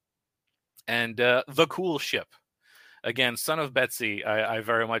do. And the cool ship, again, Son of Betsy, I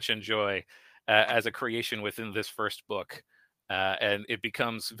very much enjoy as a creation within this first book, and it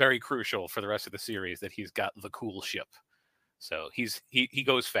becomes very crucial for the rest of the series that he's got the cool ship. So he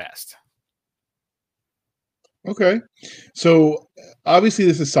goes fast. Okay, so obviously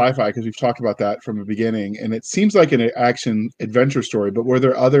this is sci-fi because we've talked about that from the beginning, and it seems like an action adventure story. But were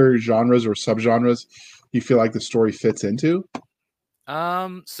there other genres or subgenres you feel like the story fits into?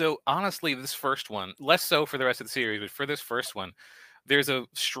 So honestly, this first one, less so for the rest of the series, but for this first one, there's a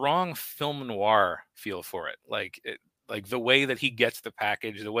strong film noir feel for it. Like the way that he gets the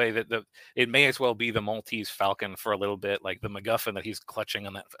package, the way that it may as well be the Maltese Falcon for a little bit, like the MacGuffin that he's clutching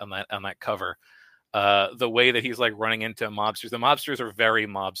on that cover. The way that he's like running into mobsters. The mobsters are very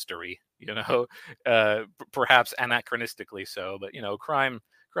mobstery, perhaps anachronistically so, but crime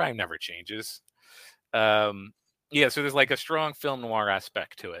never changes. Yeah, so there's like a strong film noir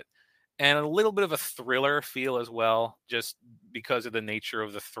aspect to it, and a little bit of a thriller feel as well, just because of the nature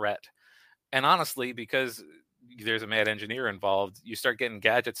of the threat. And honestly, because there's a mad engineer involved, you start getting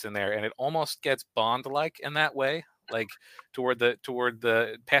gadgets in there, and it almost gets Bond-like in that way. Like toward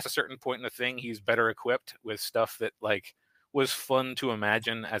the past a certain point in the thing, he's better equipped with stuff that like was fun to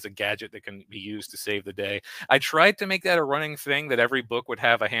imagine as a gadget that can be used to save the day. I tried to make that a running thing, that every book would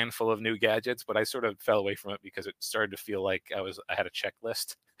have a handful of new gadgets, but I sort of fell away from it because it started to feel like I had a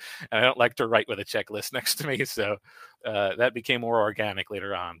checklist, and I don't like to write with a checklist next to me. So that became more organic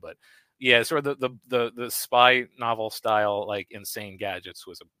later on. But Yeah, sort of the spy novel style, like insane gadgets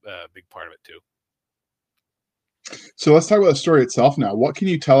was a big part of it too. So let's talk about the story itself now. What can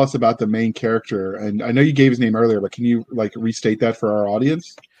you tell us about the main character? And I know you gave his name earlier, but can you like restate that for our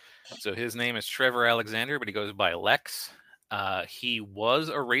audience? So his name is Trevor Alexander, but he goes by Lex. He was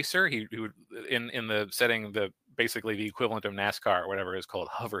a racer. He would in the setting basically the equivalent of NASCAR or whatever is called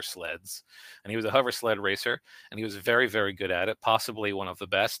hover sleds, and he was a hover sled racer, and he was very very good at it, possibly one of the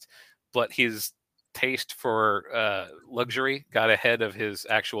best. But his taste for luxury got ahead of his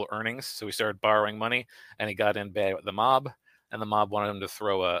actual earnings, so he started borrowing money, and he got in bad with the mob, and the mob wanted him to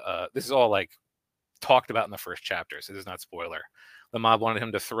throw this is all like talked about in the first chapter, so this is not spoiler. The mob wanted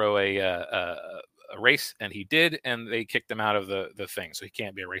him to throw a race, and he did, and they kicked him out of the thing, so he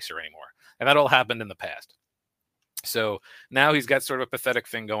can't be a racer anymore. And that all happened in the past. So now he's got sort of a pathetic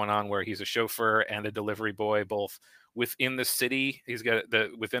thing going on where he's a chauffeur and a delivery boy, both within the city. He's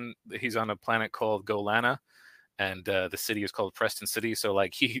on a planet called Golana, and the city is called Preston City. So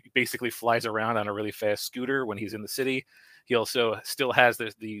like he basically flies around on a really fast scooter when he's in the city. He also still has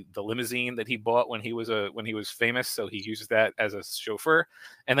the limousine that he bought when he was famous, so he uses that as a chauffeur.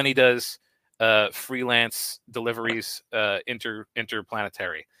 And then he does freelance deliveries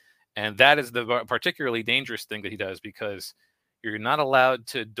interplanetary, and that is the particularly dangerous thing that he does, because you're not allowed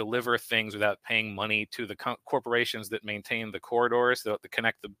to deliver things without paying money to the corporations that maintain the corridors that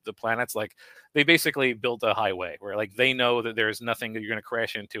connect the planets. Like they basically built a highway where like they know that there's nothing that you're going to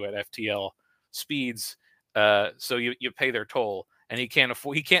crash into at FTL speeds. So you pay their toll, and he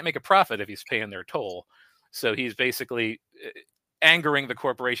can't make a profit if he's paying their toll. So he's basically angering the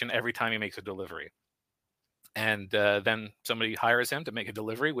corporation every time he makes a delivery. And then somebody hires him to make a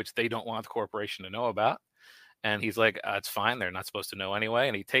delivery, which they don't want the corporation to know about. And he's like, it's fine. They're not supposed to know anyway.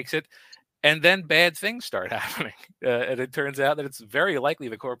 And he takes it. And then bad things start happening. And it turns out that it's very likely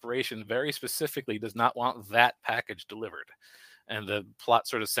the corporation very specifically does not want that package delivered. And the plot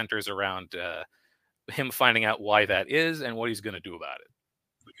sort of centers around him finding out why that is and what he's going to do about it.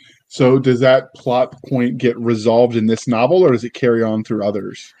 So does that plot point get resolved in this novel, or does it carry on through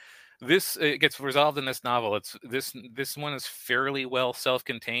others? This gets resolved in this novel. It's this one is fairly well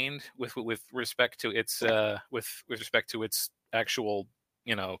self-contained with respect to its with respect to its actual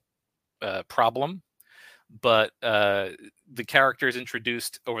problem, but the characters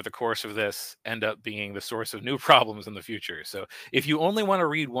introduced over the course of this end up being the source of new problems in the future. So if you only want to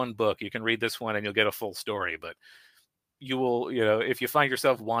read one book, you can read this one and you'll get a full story. But you will, if you find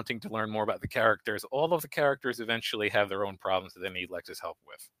yourself wanting to learn more about the characters, all of the characters eventually have their own problems that they need Lex's help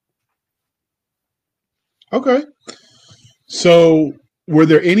with. Okay. So were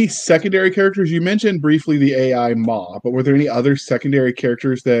there any secondary characters? You mentioned briefly the AI Ma, but were there any other secondary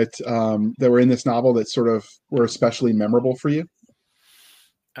characters that that were in this novel that sort of were especially memorable for you?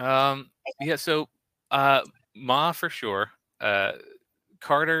 Yeah, so Ma for sure.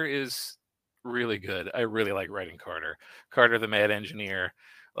 Carter is really good. I really like writing Carter. Carter the mad engineer.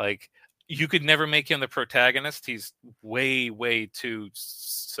 Like, you could never make him the protagonist. He's way, way too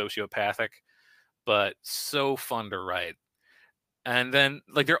sociopathic, but so fun to write. And then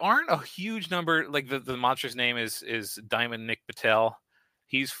like there aren't a huge number, like the monster's name is Diamond Nick Patel.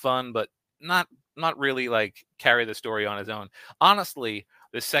 He's fun, but not really like carry the story on his own. Honestly,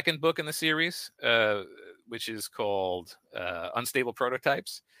 the second book in the series, which is called Unstable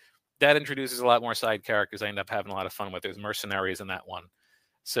Prototypes, that introduces a lot more side characters I end up having a lot of fun with. There's mercenaries in that one.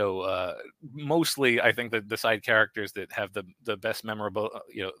 So mostly, I think that the side characters that have the best memorable,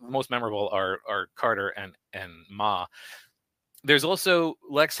 most memorable are Carter and Ma. There's also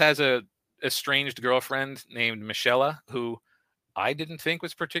Lex has a estranged girlfriend named Michelle, who I didn't think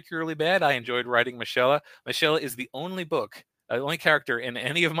was particularly bad. I enjoyed writing Michelle. Michelle is the only character in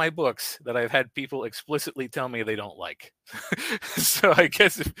any of my books that I've had people explicitly tell me they don't like. So I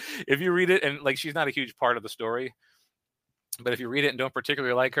guess if you read it, and like she's not a huge part of the story, but if you read it and don't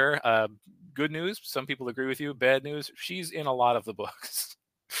particularly like her, good news, some people agree with you. Bad news, she's in a lot of the books.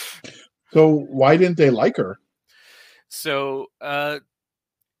 So why didn't they like her? So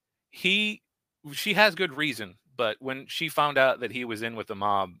she has good reason, but when she found out that he was in with the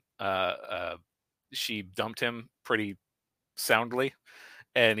mob, she dumped him pretty soundly,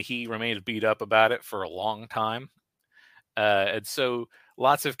 and he remained beat up about it for a long time. And so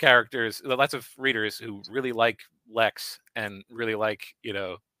lots of readers who really like Lex and really like,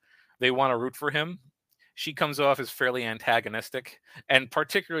 they want to root for him. She comes off as fairly antagonistic, and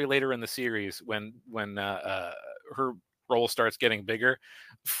particularly later in the series when her role starts getting bigger,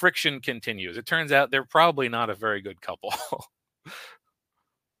 friction continues. It turns out they're probably not a very good couple.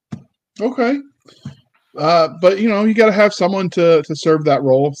 Okay. But you got to have someone to serve that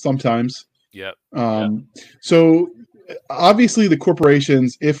role sometimes. Yep. So obviously the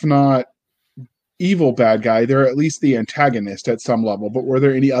corporations, if not evil bad guy, they're at least the antagonist at some level. But were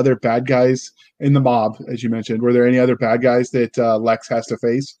there any other bad guys in the mob, as you mentioned? Were there any other bad guys that Lex has to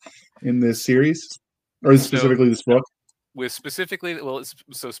face in this series, or specifically this book? Specifically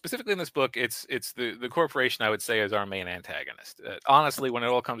in this book, it's the corporation, I would say, is our main antagonist. Honestly, when it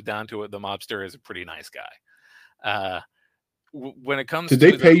all comes down to it, the mobster is a pretty nice guy. When it comes Did to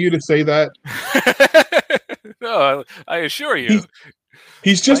they pay you to say that? No, I assure you.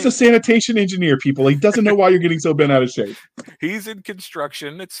 He's just a sanitation engineer, people. He doesn't know why you're getting so bent out of shape. He's in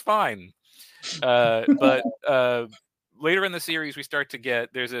construction. It's fine. But later in the series, we start to get,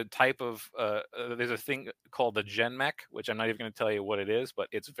 there's a type of, there's a thing called the Gen Mech, which I'm not even going to tell you what it is, but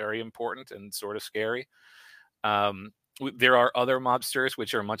it's very important and sort of scary. There are other mobsters,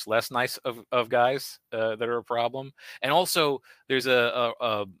 which are much less nice of guys that are a problem. And also, there's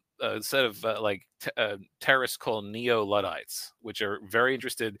a set of terrorists called Neo-Luddites, which are very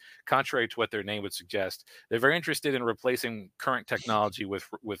interested, contrary to what their name would suggest, they're very interested in replacing current technology with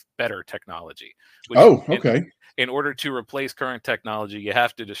better technology. Okay. In order to replace current technology, you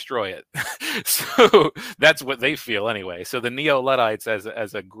have to destroy it. So that's what they feel anyway. So the Neo-Luddites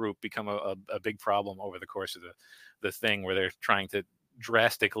as a group become a big problem over the course of the thing, where they're trying to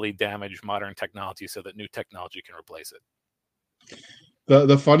drastically damage modern technology so that new technology can replace it.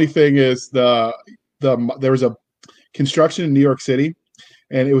 The funny thing is there was a construction in New York City,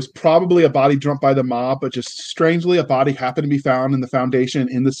 and it was probably a body dumped by the mob, but just strangely a body happened to be found in the foundation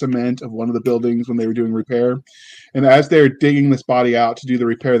in the cement of one of the buildings when they were doing repair. And as they're digging this body out to do the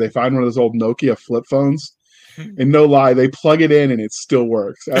repair, they find one of those old Nokia flip phones. And no lie, they plug it in and it still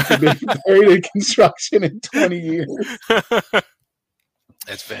works after being buried in construction in 20 years.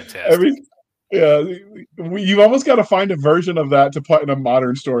 That's fantastic. You've almost got to find a version of that to put in a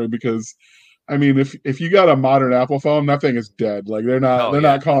modern story, because I mean, if you got a modern Apple phone, that thing is dead. Like they're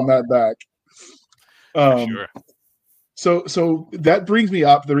not calling that back. Sure. So that brings me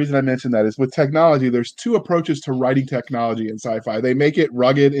up. The reason I mentioned that is with technology, there's two approaches to writing technology in sci-fi. They make it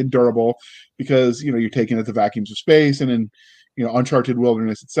rugged and durable because you're taking it to vacuums of space and in uncharted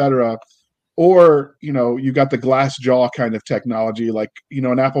wilderness, etc. Or you got the glass jaw kind of technology, like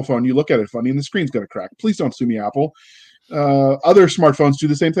an Apple phone. You look at it funny, and the screen's going to crack. Please don't sue me, Apple. Other smartphones do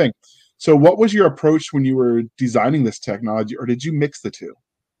the same thing. So, what was your approach when you were designing this technology, or did you mix the two?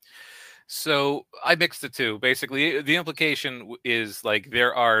 So I mixed the two. Basically, the implication is like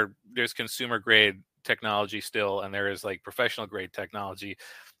there's consumer grade technology still, and there is like professional grade technology.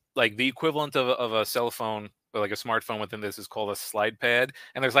 Like the equivalent of a cell phone or like a smartphone within this is called a slide pad.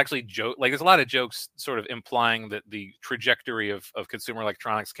 And there's actually there's a lot of jokes sort of implying that the trajectory of consumer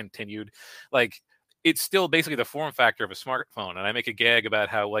electronics continued. Like it's still basically the form factor of a smartphone. And I make a gag about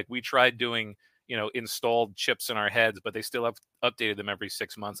how like we tried doing installed chips in our heads, but they still updated them every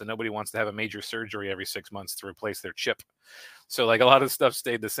 6 months, and nobody wants to have a major surgery every 6 months to replace their chip. So like a lot of stuff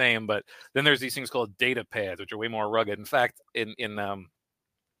stayed the same, but then there's these things called data pads, which are way more rugged. In fact, in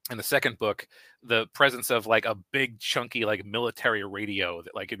the second book, the presence of like a big chunky like military radio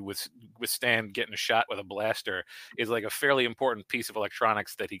that like it would withstand getting shot with a blaster is like a fairly important piece of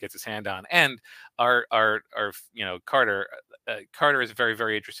electronics that he gets his hand on. And our Carter is very,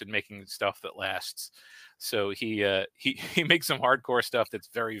 very interested in making stuff that lasts. So he makes some hardcore stuff that's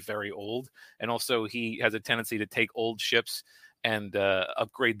very, very old, and also he has a tendency to take old ships and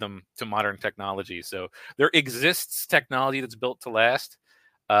upgrade them to modern technology. So there exists technology that's built to last.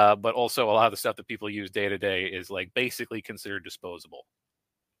 But also a lot of the stuff that people use day to day is like basically considered disposable.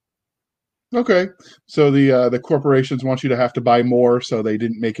 Okay, so the corporations want you to have to buy more, so they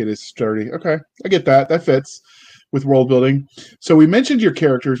didn't make it as sturdy. Okay, I get that. That fits with world building. So we mentioned your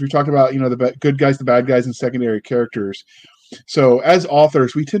characters. We talked about the good guys, the bad guys, and secondary characters. So as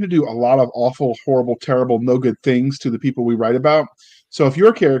authors, we tend to do a lot of awful, horrible, terrible, no good things to the people we write about. So if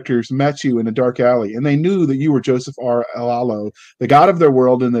your characters met you in a dark alley and they knew that you were Joseph R. Lallo, the god of their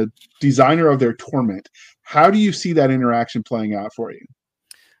world and the designer of their torment, how do you see that interaction playing out for you?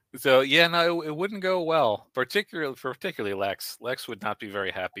 So yeah, no, it wouldn't go well. Particularly Lex. Lex would not be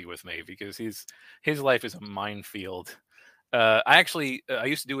very happy with me because his life is a minefield. I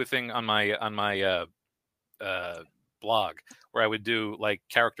used to do a thing on my blog where I would do like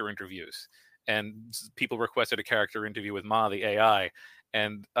character interviews, and people requested a character interview with Ma, the AI,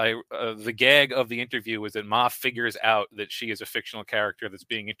 And the gag of the interview was that Ma figures out that she is a fictional character that's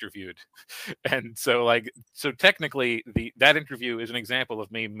being interviewed. And so technically that interview is an example of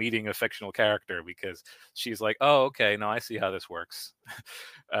me meeting a fictional character, because she's like, oh, okay, no, I see how this works.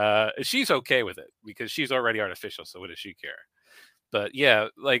 She's okay with it because she's already artificial, so what does she care? But yeah,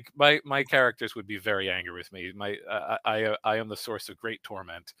 like my characters would be very angry with me. I am the source of great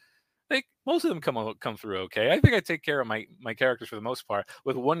torment. Like, most of them come through okay. I think I take care of my characters for the most part,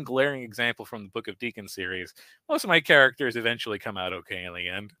 with one glaring example from the Book of Deacon series. Most of my characters eventually come out okay in the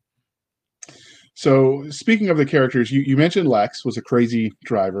end. So speaking of the characters, you mentioned Lex was a crazy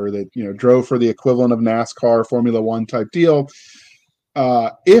driver that drove for the equivalent of NASCAR, Formula One type deal.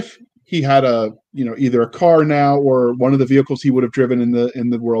 If he had either a car now or one of the vehicles he would have driven in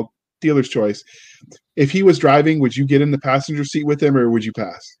the world, dealer's choice, if he was driving, would you get in the passenger seat with him, or would you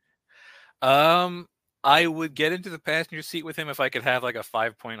pass? I would get into the passenger seat with him if I could have like a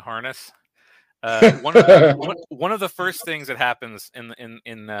 5-point harness. One of the first things that happens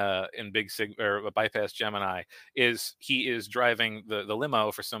in Big Sig or Bypass Gemini is he is driving the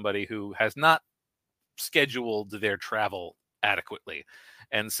limo for somebody who has not scheduled their travel adequately,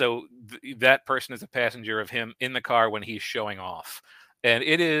 and so that person is a passenger of him in the car when he's showing off, and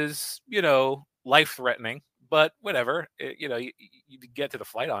it is life-threatening, but whatever, you get to the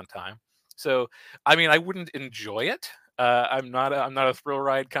flight on time. So I mean, I wouldn't enjoy it. I'm not a thrill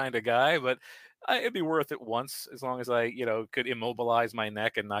ride kind of guy, but it'd be worth it once, as long as I could immobilize my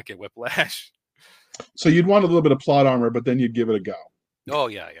neck and not get whiplash. So you'd want a little bit of plot armor, but then you'd give it a go. Oh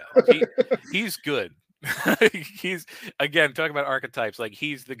yeah. He's good. He's, again, talking about archetypes, like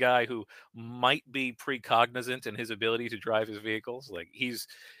he's the guy who might be precognizant in his ability to drive his vehicles. Like, he's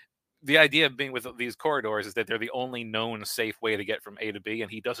the idea of being with these corridors is that they're the only known safe way to get from A to B,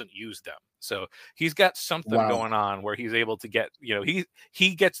 and he doesn't use them. So he's got something going on where he's able to get,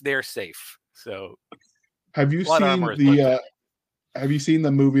 he gets there safe. So have you seen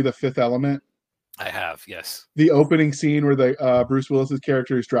the movie The Fifth Element? I have, yes. The opening scene where Bruce Willis's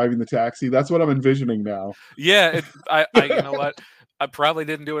character is driving the taxi. That's what I'm envisioning now. Yeah, I you know what? I probably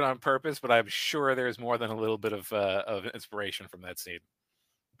didn't do it on purpose, but I'm sure there's more than a little bit of inspiration from that scene.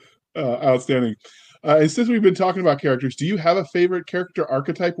 Outstanding. And since we've been talking about characters, do you have a favorite character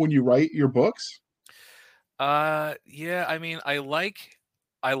archetype when you write your books? Yeah, I mean, I like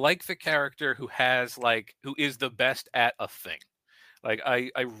the character who is the best at a thing. Like, I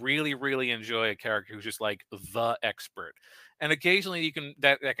really, really enjoy a character who's just like the expert. And occasionally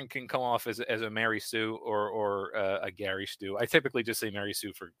that can come off as a Mary Sue or a Gary Stu. I typically just say Mary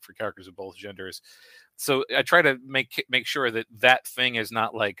Sue for characters of both genders. So I try to make sure that thing is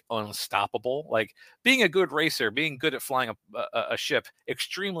not like unstoppable. Like, being a good racer, being good at flying a ship,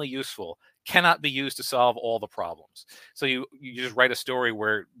 extremely useful, cannot be used to solve all the problems. So you just write a story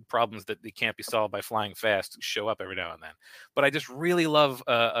where problems that they can't be solved by flying fast show up every now and then. But I just really love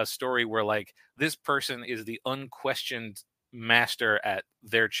a story where, like, this person is the unquestioned master at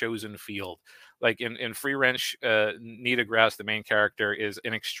their chosen field. Like in Free Ranch, Nita Grouse, the main character, is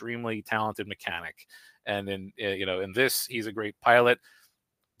an extremely talented mechanic, and in this, he's a great pilot.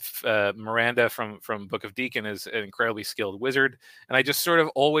 Miranda from Book of Deacon is an incredibly skilled wizard, and I just sort of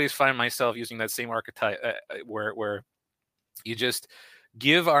always find myself using that same archetype where you just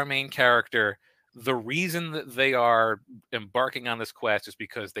give our main character the reason that they are embarking on this quest is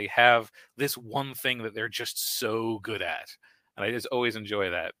because they have this one thing that they're just so good at, and I just always enjoy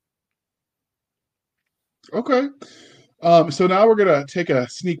that. Okay. So now we're going to take a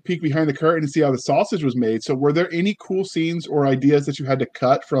sneak peek behind the curtain and see how the sausage was made. So were there any cool scenes or ideas that you had to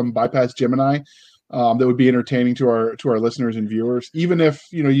cut from Bypass Gemini that would be entertaining to our listeners and viewers, even if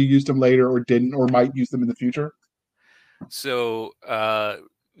you used them later or didn't or might use them in the future? So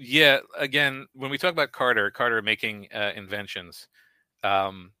yeah, again, when we talk about Carter making inventions,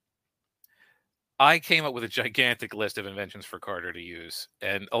 I came up with a gigantic list of inventions for Carter to use,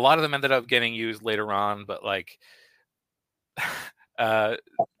 and a lot of them ended up getting used later on. But like,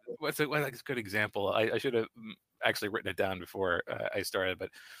 what's a good example? I should have actually written it down before I started, but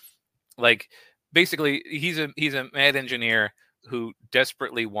like, basically, he's a mad engineer who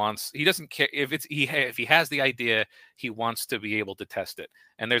desperately wants. He doesn't care if he has the idea, he wants to be able to test it.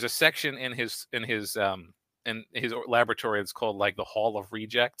 And there's a section in his laboratory that's called like the Hall of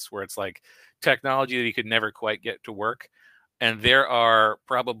Rejects, where it's like technology that he could never quite get to work. And there are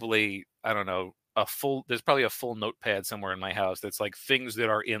probably, I don't know, there's probably a full notepad somewhere in my house that's like things that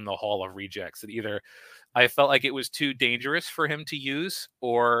are in the Hall of Rejects that either I felt like it was too dangerous for him to use,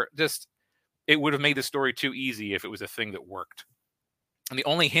 or just it would have made the story too easy if it was a thing that worked. And the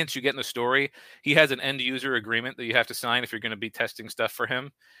only hints you get in the story, he has an end user agreement that you have to sign if you're going to be testing stuff for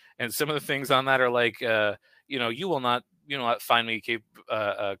him. And some of the things on that are like, you will not find me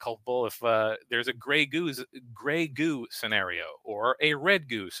culpable if there's a gray goo scenario, or a red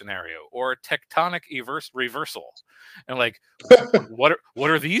goo scenario, or tectonic reversal. And like, what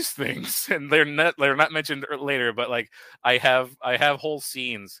are these things? And they're not mentioned later, but like I have whole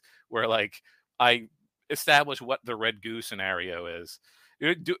scenes where like I establish what the red goo scenario is.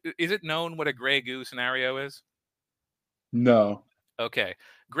 Is it known what a gray goo scenario is? No. Okay.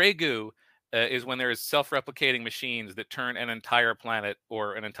 Gray goo is when there is self-replicating machines that turn an entire planet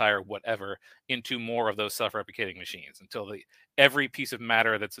or an entire whatever into more of those self-replicating machines until every piece of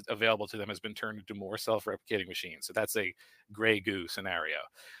matter that's available to them has been turned into more self-replicating machines. So that's a gray goo scenario.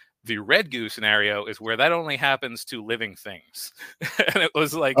 The red goo scenario is where that only happens to living things. And it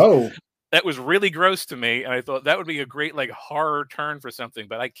was like, that was really gross to me, and I thought that would be a great like horror turn for something,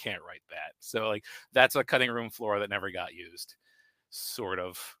 but I can't write that. So like that's a cutting room floor that never got used, sort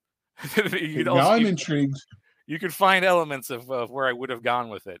of. Now I'm intrigued. You could find elements of where I would have gone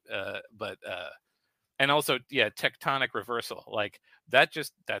with it, but and also tectonic reversal, like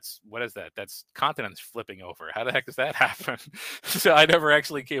that's what is that? That's continents flipping over. How the heck does that happen? So I never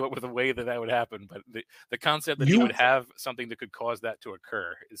actually came up with a way that would happen, but the concept that he would have something that could cause that to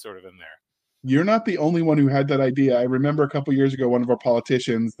occur is sort of in there. You're not the only one who had that idea. I remember a couple years ago, one of our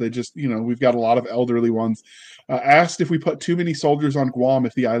politicians, they just, we've got a lot of elderly ones, asked if we put too many soldiers on Guam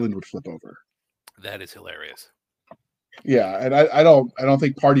if the island would flip over. That is hilarious. Yeah, and I don't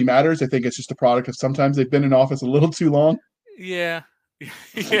think party matters. I think it's just a product of sometimes they've been in office a little too long. Yeah.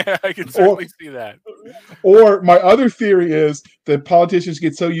 Yeah, I can certainly see that. Or my other theory is that politicians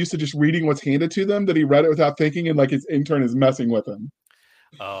get so used to just reading what's handed to them that he read it without thinking, and like his intern is messing with him.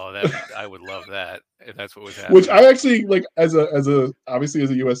 Oh, I would love that if that's what was happening. Which I actually like as a obviously as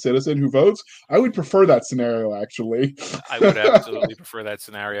a U.S. citizen who votes, I would prefer that scenario. Actually, I would absolutely prefer that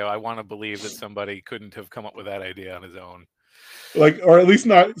scenario. I want to believe that somebody couldn't have come up with that idea on his own, like, or at least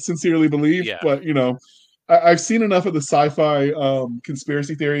not sincerely believe. Yeah. But I've seen enough of the sci-fi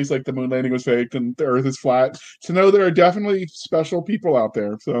conspiracy theories, like the moon landing was faked and the Earth is flat, to know there are definitely special people out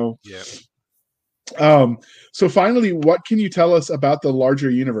there. So yeah. So finally, what can you tell us about the larger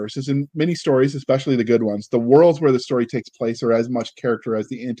universe? As in many stories, especially the good ones, the worlds where the story takes place are as much character as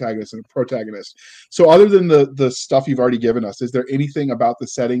the antagonist and protagonist. So other than the stuff you've already given us, is there anything about the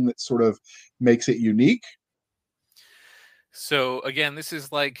setting that sort of makes it unique? So again, this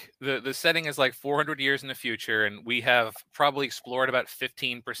is like the setting is like 400 years in the future, and we have probably explored about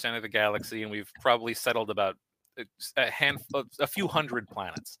 15% of the galaxy, and we've probably settled about a few hundred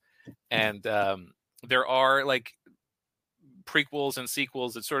planets. And there are like prequels and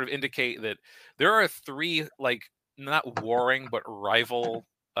sequels that sort of indicate that there are three like not warring but rival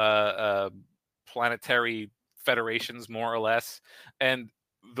planetary federations, more or less. And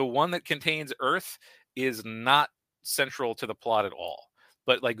the one that contains Earth is not central to the plot at all.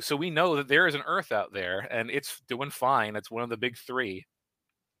 But like, so we know that there is an Earth out there, and it's doing fine. It's one of the big three.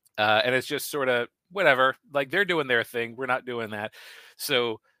 And it's just sort of whatever, like they're doing their thing. We're not doing that.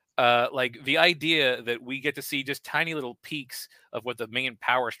 So like the idea that we get to see just tiny little peaks of what the main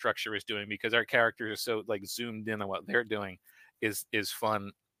power structure is doing because our characters are so like zoomed in on what they're doing is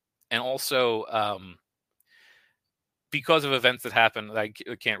fun. And also because of events that happen, I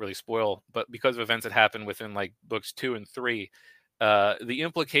can't really spoil, but because of events that happen within like books 2 and 3, the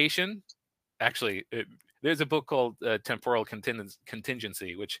implication actually there's a book called Temporal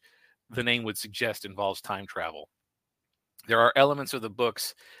Contingency, which the name would suggest involves time travel. There are elements of the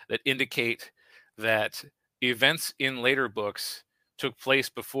books that indicate that events in later books took place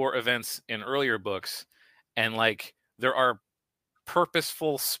before events in earlier books. And like, there are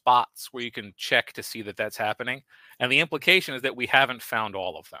purposeful spots where you can check to see that that's happening. And the implication is that we haven't found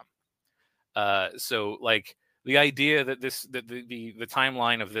all of them. So like the idea that the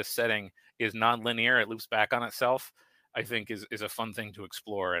timeline of this setting is non-linear, it loops back on itself, I think is a fun thing to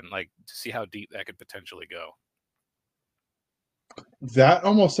explore and like to see how deep that could potentially go. That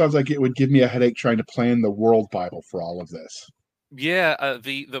almost sounds like it would give me a headache trying to plan the world Bible for all of this. Yeah,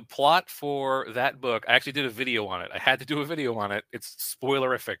 the plot for that book, I actually did a video on it. I had to do a video on it. It's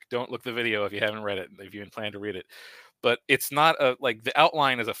spoilerific. Don't look the video if you haven't read it, if you plan to read it. But it's not like the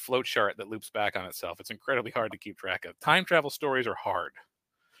outline is a flowchart that loops back on itself. It's incredibly hard to keep track of. Time travel stories are hard.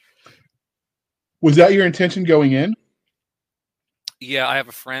 Was that your intention going in? Yeah, I have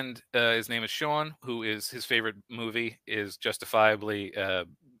a friend, his name is Sean, who is his favorite movie is justifiably the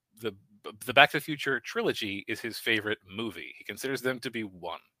Back to the Future trilogy is his favorite movie. He considers them to be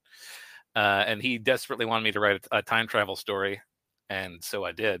one. And he desperately wanted me to write a time travel story. And so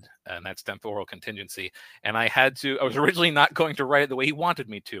I did, and that's temporal contingency. And I was originally not going to write it the way he wanted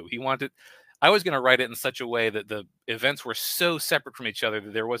me to. I was going to write it in such a way that the events were so separate from each other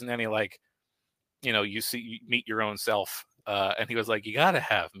that there wasn't any you meet your own self. And he was like, you got to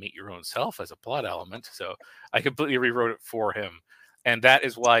have meet your own self as a plot element. So I completely rewrote it for him. And that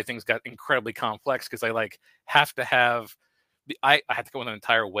is why things got incredibly complex, because I have to have I had to go in an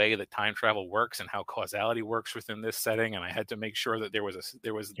entire way that time travel works and how causality works within this setting, and I had to make sure that there was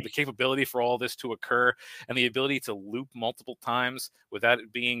the capability for all this to occur, and the ability to loop multiple times without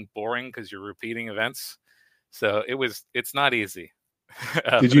it being boring because you're repeating events. So it's not easy.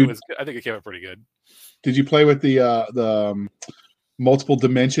 I think it came out pretty good. Did you play with the multiple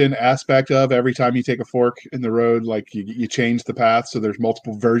dimension aspect of every time you take a fork in the road, like you change the path so there's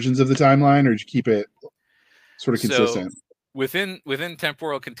multiple versions of the timeline, or did you keep it sort of consistent? So, within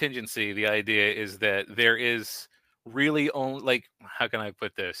temporal contingency, the idea is that there is really only, how can I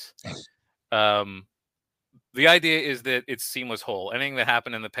put this? The idea is that it's seamless whole. Anything that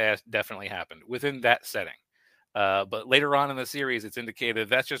happened in the past definitely happened within that setting. But later on in the series, it's indicated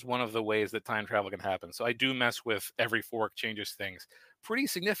that's just one of the ways that time travel can happen. So I do mess with every fork changes things pretty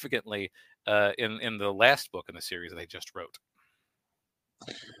significantly in the last book in the series that I just wrote.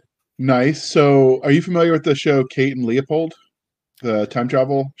 Nice. So are you familiar with the show Kate and Leopold, the time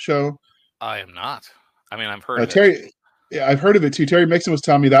travel show? I am not. I mean, I've heard of it. Yeah, I've heard of it too. Terry Mixon was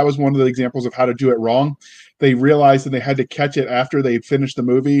telling me that was one of the examples of how to do it wrong. They realized that they had to catch it after they finished the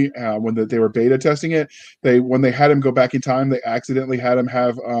movie when they were beta testing it. When they had him go back in time, they accidentally had him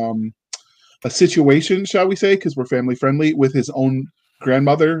have a situation, shall we say, because we're family friendly, with his own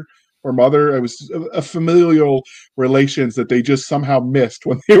grandmother or mother. It was a familial relations that they just somehow missed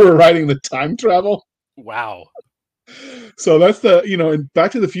when they were writing the time travel. Wow. So that's and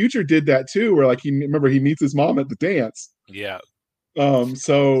Back to the Future did that too, where he meets his mom at the dance. Yeah.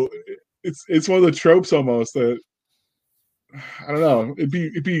 So it's one of the tropes almost that, I don't know. It'd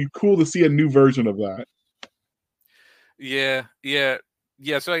be cool to see a new version of that. Yeah.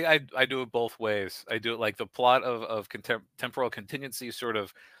 So I do it both ways. I do it like the plot of temporal contingency sort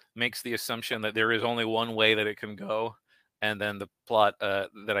of makes the assumption that there is only one way that it can go. And then the plot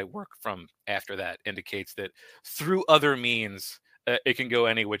that I work from after that indicates that through other means, it can go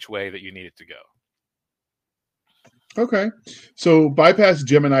any which way that you need it to go. Okay. So Bypass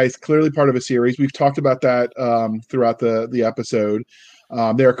Gemini is clearly part of a series. We've talked about that throughout the episode.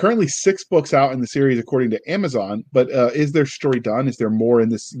 There are currently 6 books out in the series, according to Amazon. But is their story done? Is there more in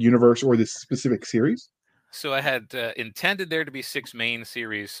this universe or this specific series? So I had intended there to be 6 main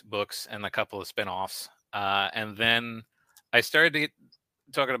series books and a couple of spinoffs. And then I started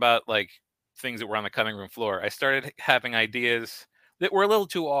talking about things that were on the cutting room floor. I started having ideas that were a little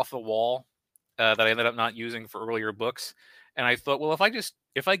too off the wall that I ended up not using for earlier books. And I thought, well,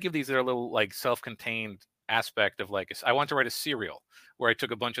 if I give these a little self-contained aspect of I want to write a serial where I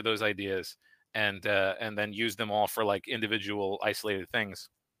took a bunch of those ideas and then used them all for individual isolated things.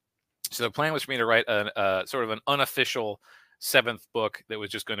 So the plan was for me to write a sort of an unofficial 7th book that was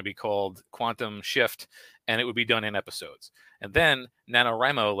just going to be called Quantum Shift, and it would be done in episodes. And then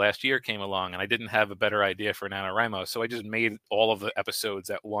NaNoWriMo last year came along, and I didn't have a better idea for NaNoWriMo, so I just made all of the episodes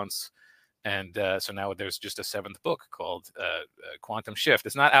at once. And so now there's just a 7th book called Quantum Shift.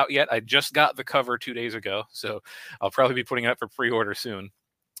 It's not out yet. I just got the cover 2 days ago, so I'll probably be putting it up for pre-order soon.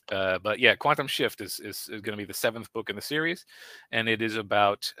 But yeah, Quantum Shift is going to be the 7th book in the series, and it is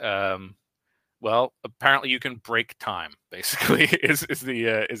about well, apparently you can break time. Basically, is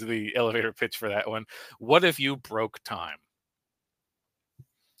the elevator pitch for that one. What if you broke time?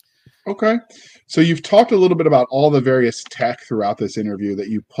 Okay, so you've talked a little bit about all the various tech throughout this interview that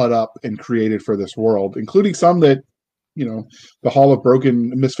you put up and created for this world, including some that, the Hall of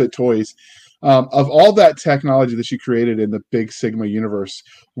Broken Misfit Toys. Of all that technology that you created in the Big Sigma universe,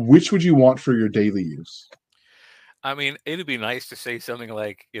 which would you want for your daily use? I mean, it'd be nice to say something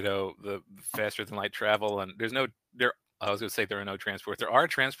like, the faster than light travel, and I was going to say there are no transports. There are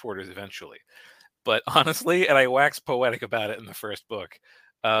transporters eventually, but honestly, and I wax poetic about it in the first book,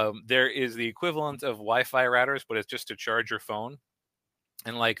 there is the equivalent of Wi-Fi routers, but it's just to charge your phone,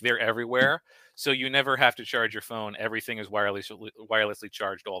 and they're everywhere, so you never have to charge your phone. Everything is wirelessly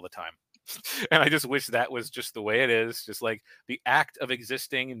charged all the time. And I just wish that was just the way it is. Just the act of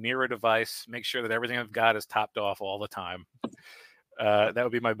existing near a device, make sure that everything I've got is topped off all the time. That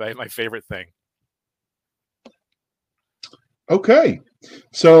would be my favorite thing. Okay.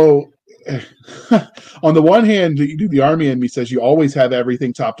 So on the one hand, the army in me says you always have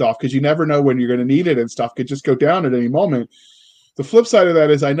everything topped off because you never know when you're going to need it, and stuff could just go down at any moment. The flip side of that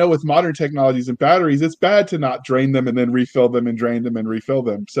is I know with modern technologies and batteries, it's bad to not drain them and then refill them and drain them and refill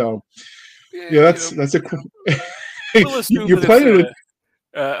them. So yeah, that's a we'll assume you're that it's playing with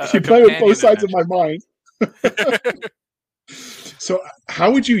a you play with both companion sides of my invention. mind. So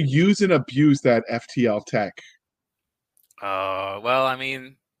how would you use and abuse that FTL tech? Well, I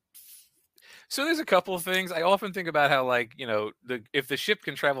mean, so there's a couple of things. I often think about how, like, if the ship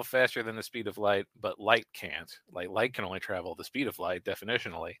can travel faster than the speed of light, but light can't, like light can only travel the speed of light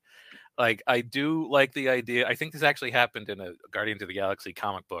definitionally. Like, I do like the idea. I think this actually happened in a Guardians of the Galaxy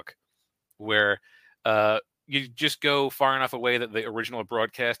comic book where uh, you just go far enough away that the original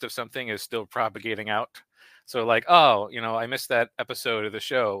broadcast of something is still propagating out. So, like, oh, I missed that episode of the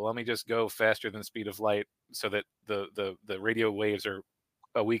show. Let me just go faster than the speed of light so that the radio waves are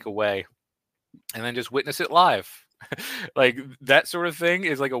a week away, and then just witness it live. Like, that sort of thing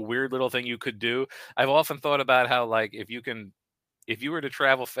is like a weird little thing you could do. I've often thought about how, like, if you were to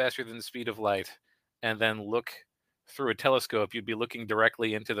travel faster than the speed of light and then look through a telescope, you'd be looking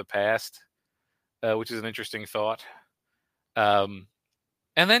directly into the past, which is an interesting thought. And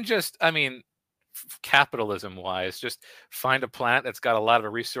then just, I mean, capitalism wise, just find a planet that's got a lot of a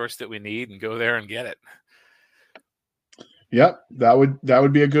resource that we need and go there and get it. Yep, that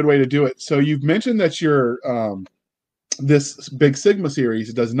would be a good way to do it. So you've mentioned that your this Big Sigma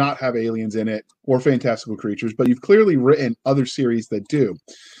series does not have aliens in it or fantastical creatures, but you've clearly written other series that do.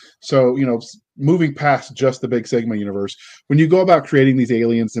 So, moving past just the Big Sigma universe, when you go about creating these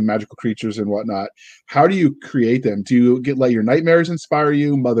aliens and magical creatures and whatnot, how do you create them? Do you let your nightmares inspire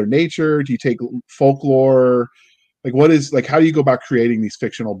you, Mother Nature? Do you take folklore? How do you go about creating these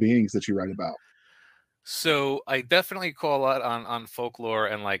fictional beings that you write about? So I definitely call a lot on folklore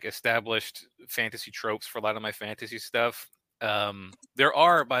and like established fantasy tropes for a lot of my fantasy stuff. There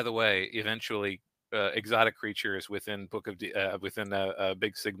are, by the way, eventually exotic creatures within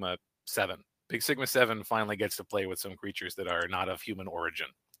Big Sigma 7. Big Sigma 7 finally gets to play with some creatures that are not of human origin,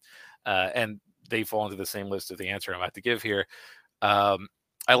 and they fall into the same list of the answer I'm about to give here. I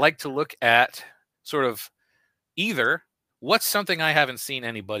like to look at sort of either what's something I haven't seen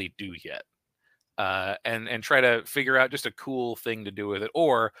anybody do yet. And try to figure out just a cool thing to do with it,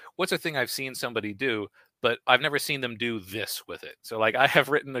 or what's a thing I've seen somebody do, but I've never seen them do this with it. So, like, I have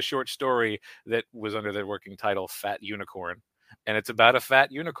written a short story that was under the working title "Fat Unicorn," and it's about a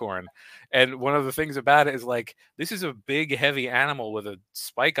fat unicorn. And one of the things about it is, like, this is a big, heavy animal with a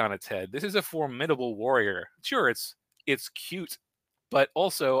spike on its head. This is a formidable warrior. Sure, it's cute, but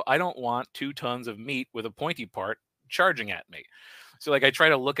also I don't want 2 tons of meat with a pointy part charging at me. So, like, I try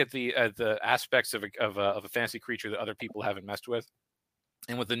to look at the aspects of a fantasy creature that other people haven't messed with.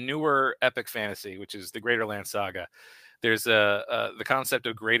 And with the newer epic fantasy, which is the Greater Land Saga, there's the concept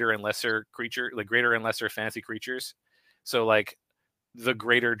of greater and lesser fantasy creatures. So, like, the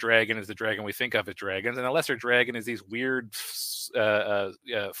greater dragon is the dragon we think of as dragons, and the lesser dragon is these weird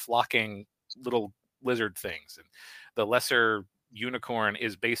flocking little lizard things. And the lesser unicorn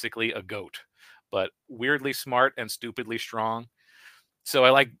is basically a goat, but weirdly smart and stupidly strong. So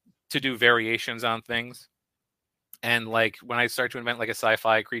I like to do variations on things. And, like, when I start to invent like a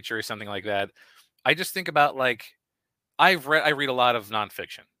sci-fi creature or something like that, I just think about, like, I read a lot of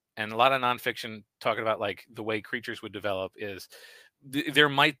nonfiction, and a lot of nonfiction talking about, like, the way creatures would develop is there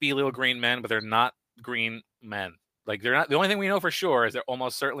might be little green men, but they're not green men. Like, they're not, the only thing we know for sure is they're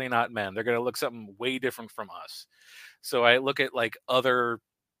almost certainly not men. They're going to look something way different from us. So I look at, like, other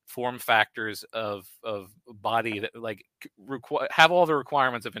form factors of body that, like, have all the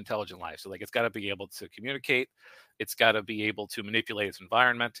requirements of intelligent life. So, like, it's got to be able to communicate, it's got to be able to manipulate its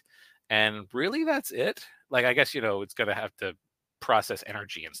environment, and really that's it. Like, I guess it's going to have to process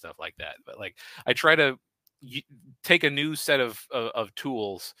energy and stuff like that. But, like, I try to take a new set of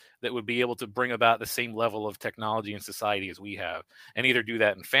tools that would be able to bring about the same level of technology and society as we have, and either do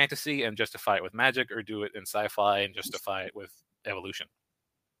that in fantasy and justify it with magic, or do it in sci-fi and justify it with evolution.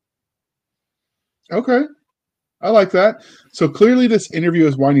 Okay. I like that. So clearly this interview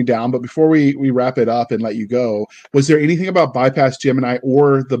is winding down, but before we wrap it up and let you go, was there anything about Bypass Gemini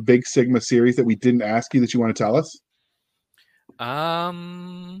or the Big Sigma series that we didn't ask you that you want to tell us? I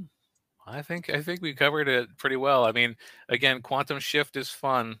think we covered it pretty well. I mean, again, Quantum Shift is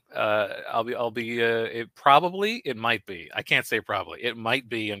fun. It might be. I can't say probably. It might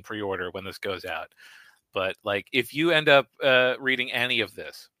be in pre-order when this goes out. But, like, if you end up reading any of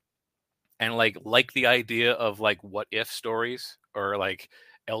this and like the idea of, like, what if stories or, like,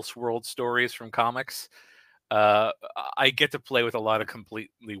 Elseworld stories from comics, I get to play with a lot of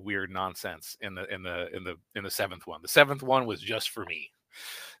completely weird nonsense in the seventh one. The seventh one was just for me.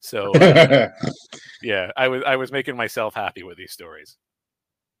 So yeah, I was making myself happy with these stories.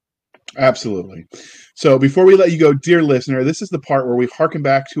 Absolutely. So before we let you go, dear listener, this is the part where we harken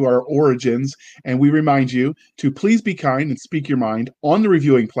back to our origins and we remind you to please be kind and speak your mind on the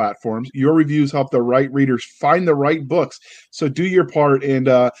reviewing platforms. Your reviews help the right readers find the right books. So do your part. And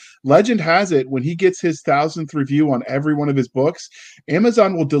legend has it, when he gets his 1,000th review on every one of his books,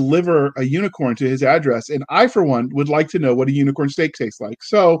 Amazon will deliver a unicorn to his address. And I, for one, would like to know what a unicorn steak tastes like.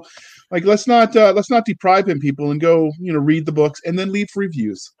 So, like, let's not deprive him, people, and go, read the books and then leave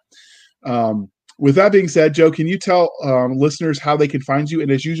reviews. With that being said, Joe, can you tell listeners how they can find you? And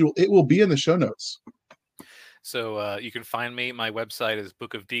as usual, it will be in the show notes. So you can find me. My website is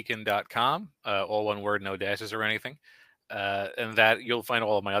bookofdeacon.com, all one word, no dashes or anything. And that you'll find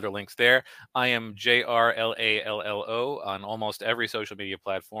all of my other links there. I am JRLALLO on almost every social media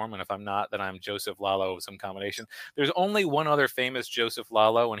platform. And if I'm not, then I'm Joseph Lallo of some combination. There's only one other famous Joseph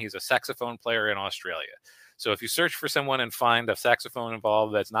Lallo, and he's a saxophone player in Australia. So if you search for someone and find a saxophone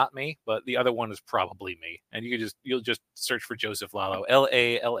involved, that's not me, but the other one is probably me. And you'll just search for Joseph Lallo,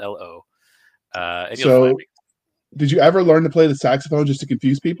 LALLO, and you'll find me. Did you ever learn to play the saxophone just to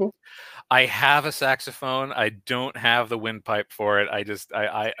confuse people? I have a saxophone. I don't have the windpipe for it. I get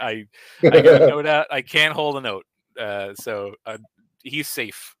a note out. I can't hold a note. So he's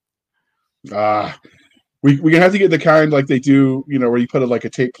safe. We're gonna have to get the kind like they do, where you put a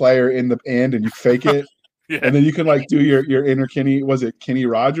tape player in the end and you fake it. Yeah. And then you can do your inner Kenny, was it Kenny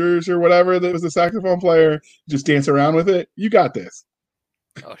Rogers or whatever that was the saxophone player? Just dance around with it. You got this.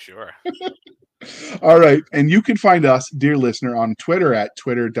 Oh, sure. All right. And you can find us, dear listener, on Twitter at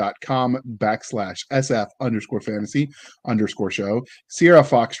twitter.com/SF_fantasy_show, Sierra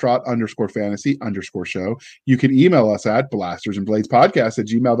Foxtrot _fantasy_show. You can email us at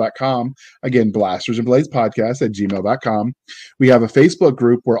blastersandbladespodcast@gmail.com. Again, blastersandbladespodcast@gmail.com. We have a Facebook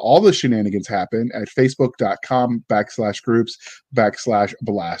group where all the shenanigans happen at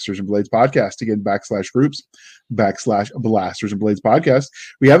facebook.com/groups/Blasters and Blades Podcast. Again, /groups/Blasters and Blades Podcast.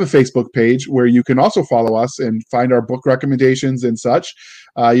 We have a Facebook page where you can also follow us and find our book recommendations and such.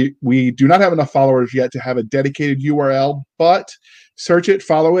 We do not have enough followers yet to have a dedicated URL, but search it,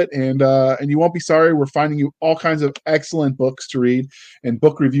 follow it, and you won't be sorry. We're finding you all kinds of excellent books to read and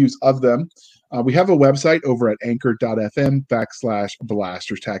book reviews of them. We have a website over at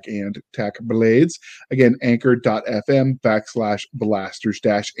anchor.fm/blasters-and-blades. Again,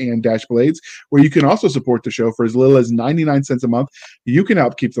 anchor.fm/blasters-and-blades, where you can also support the show for as little as 99 cents a month. You can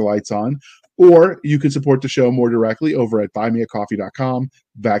help keep the lights on, or you can support the show more directly over at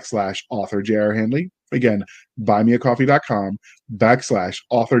buymeacoffee.com/author J.R. Handley. Again,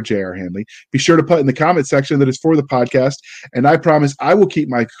 buymeacoffee.com/author J.R. Handley. Be sure to put in the comment section that it's for the podcast, and I promise I will keep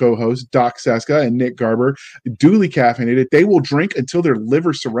my co-hosts, Doc Seska and Nick Garber, duly caffeinated. They will drink until their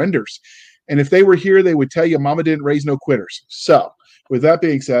liver surrenders. And if they were here, they would tell you Mama didn't raise no quitters. So, with that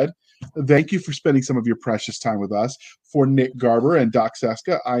being said, thank you for spending some of your precious time with us. For Nick Garber and Doc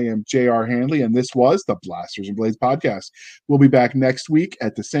Seska, I am J.R. Handley, and this was the Blasters and Blades Podcast. We'll be back next week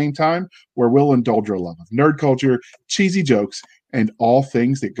at the same time, where we'll indulge our love of nerd culture, cheesy jokes, and all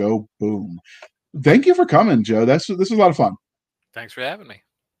things that go boom. Thank you for coming, Joe. This was a lot of fun. Thanks for having me.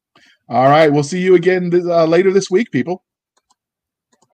 All right. We'll see you again later this week, people.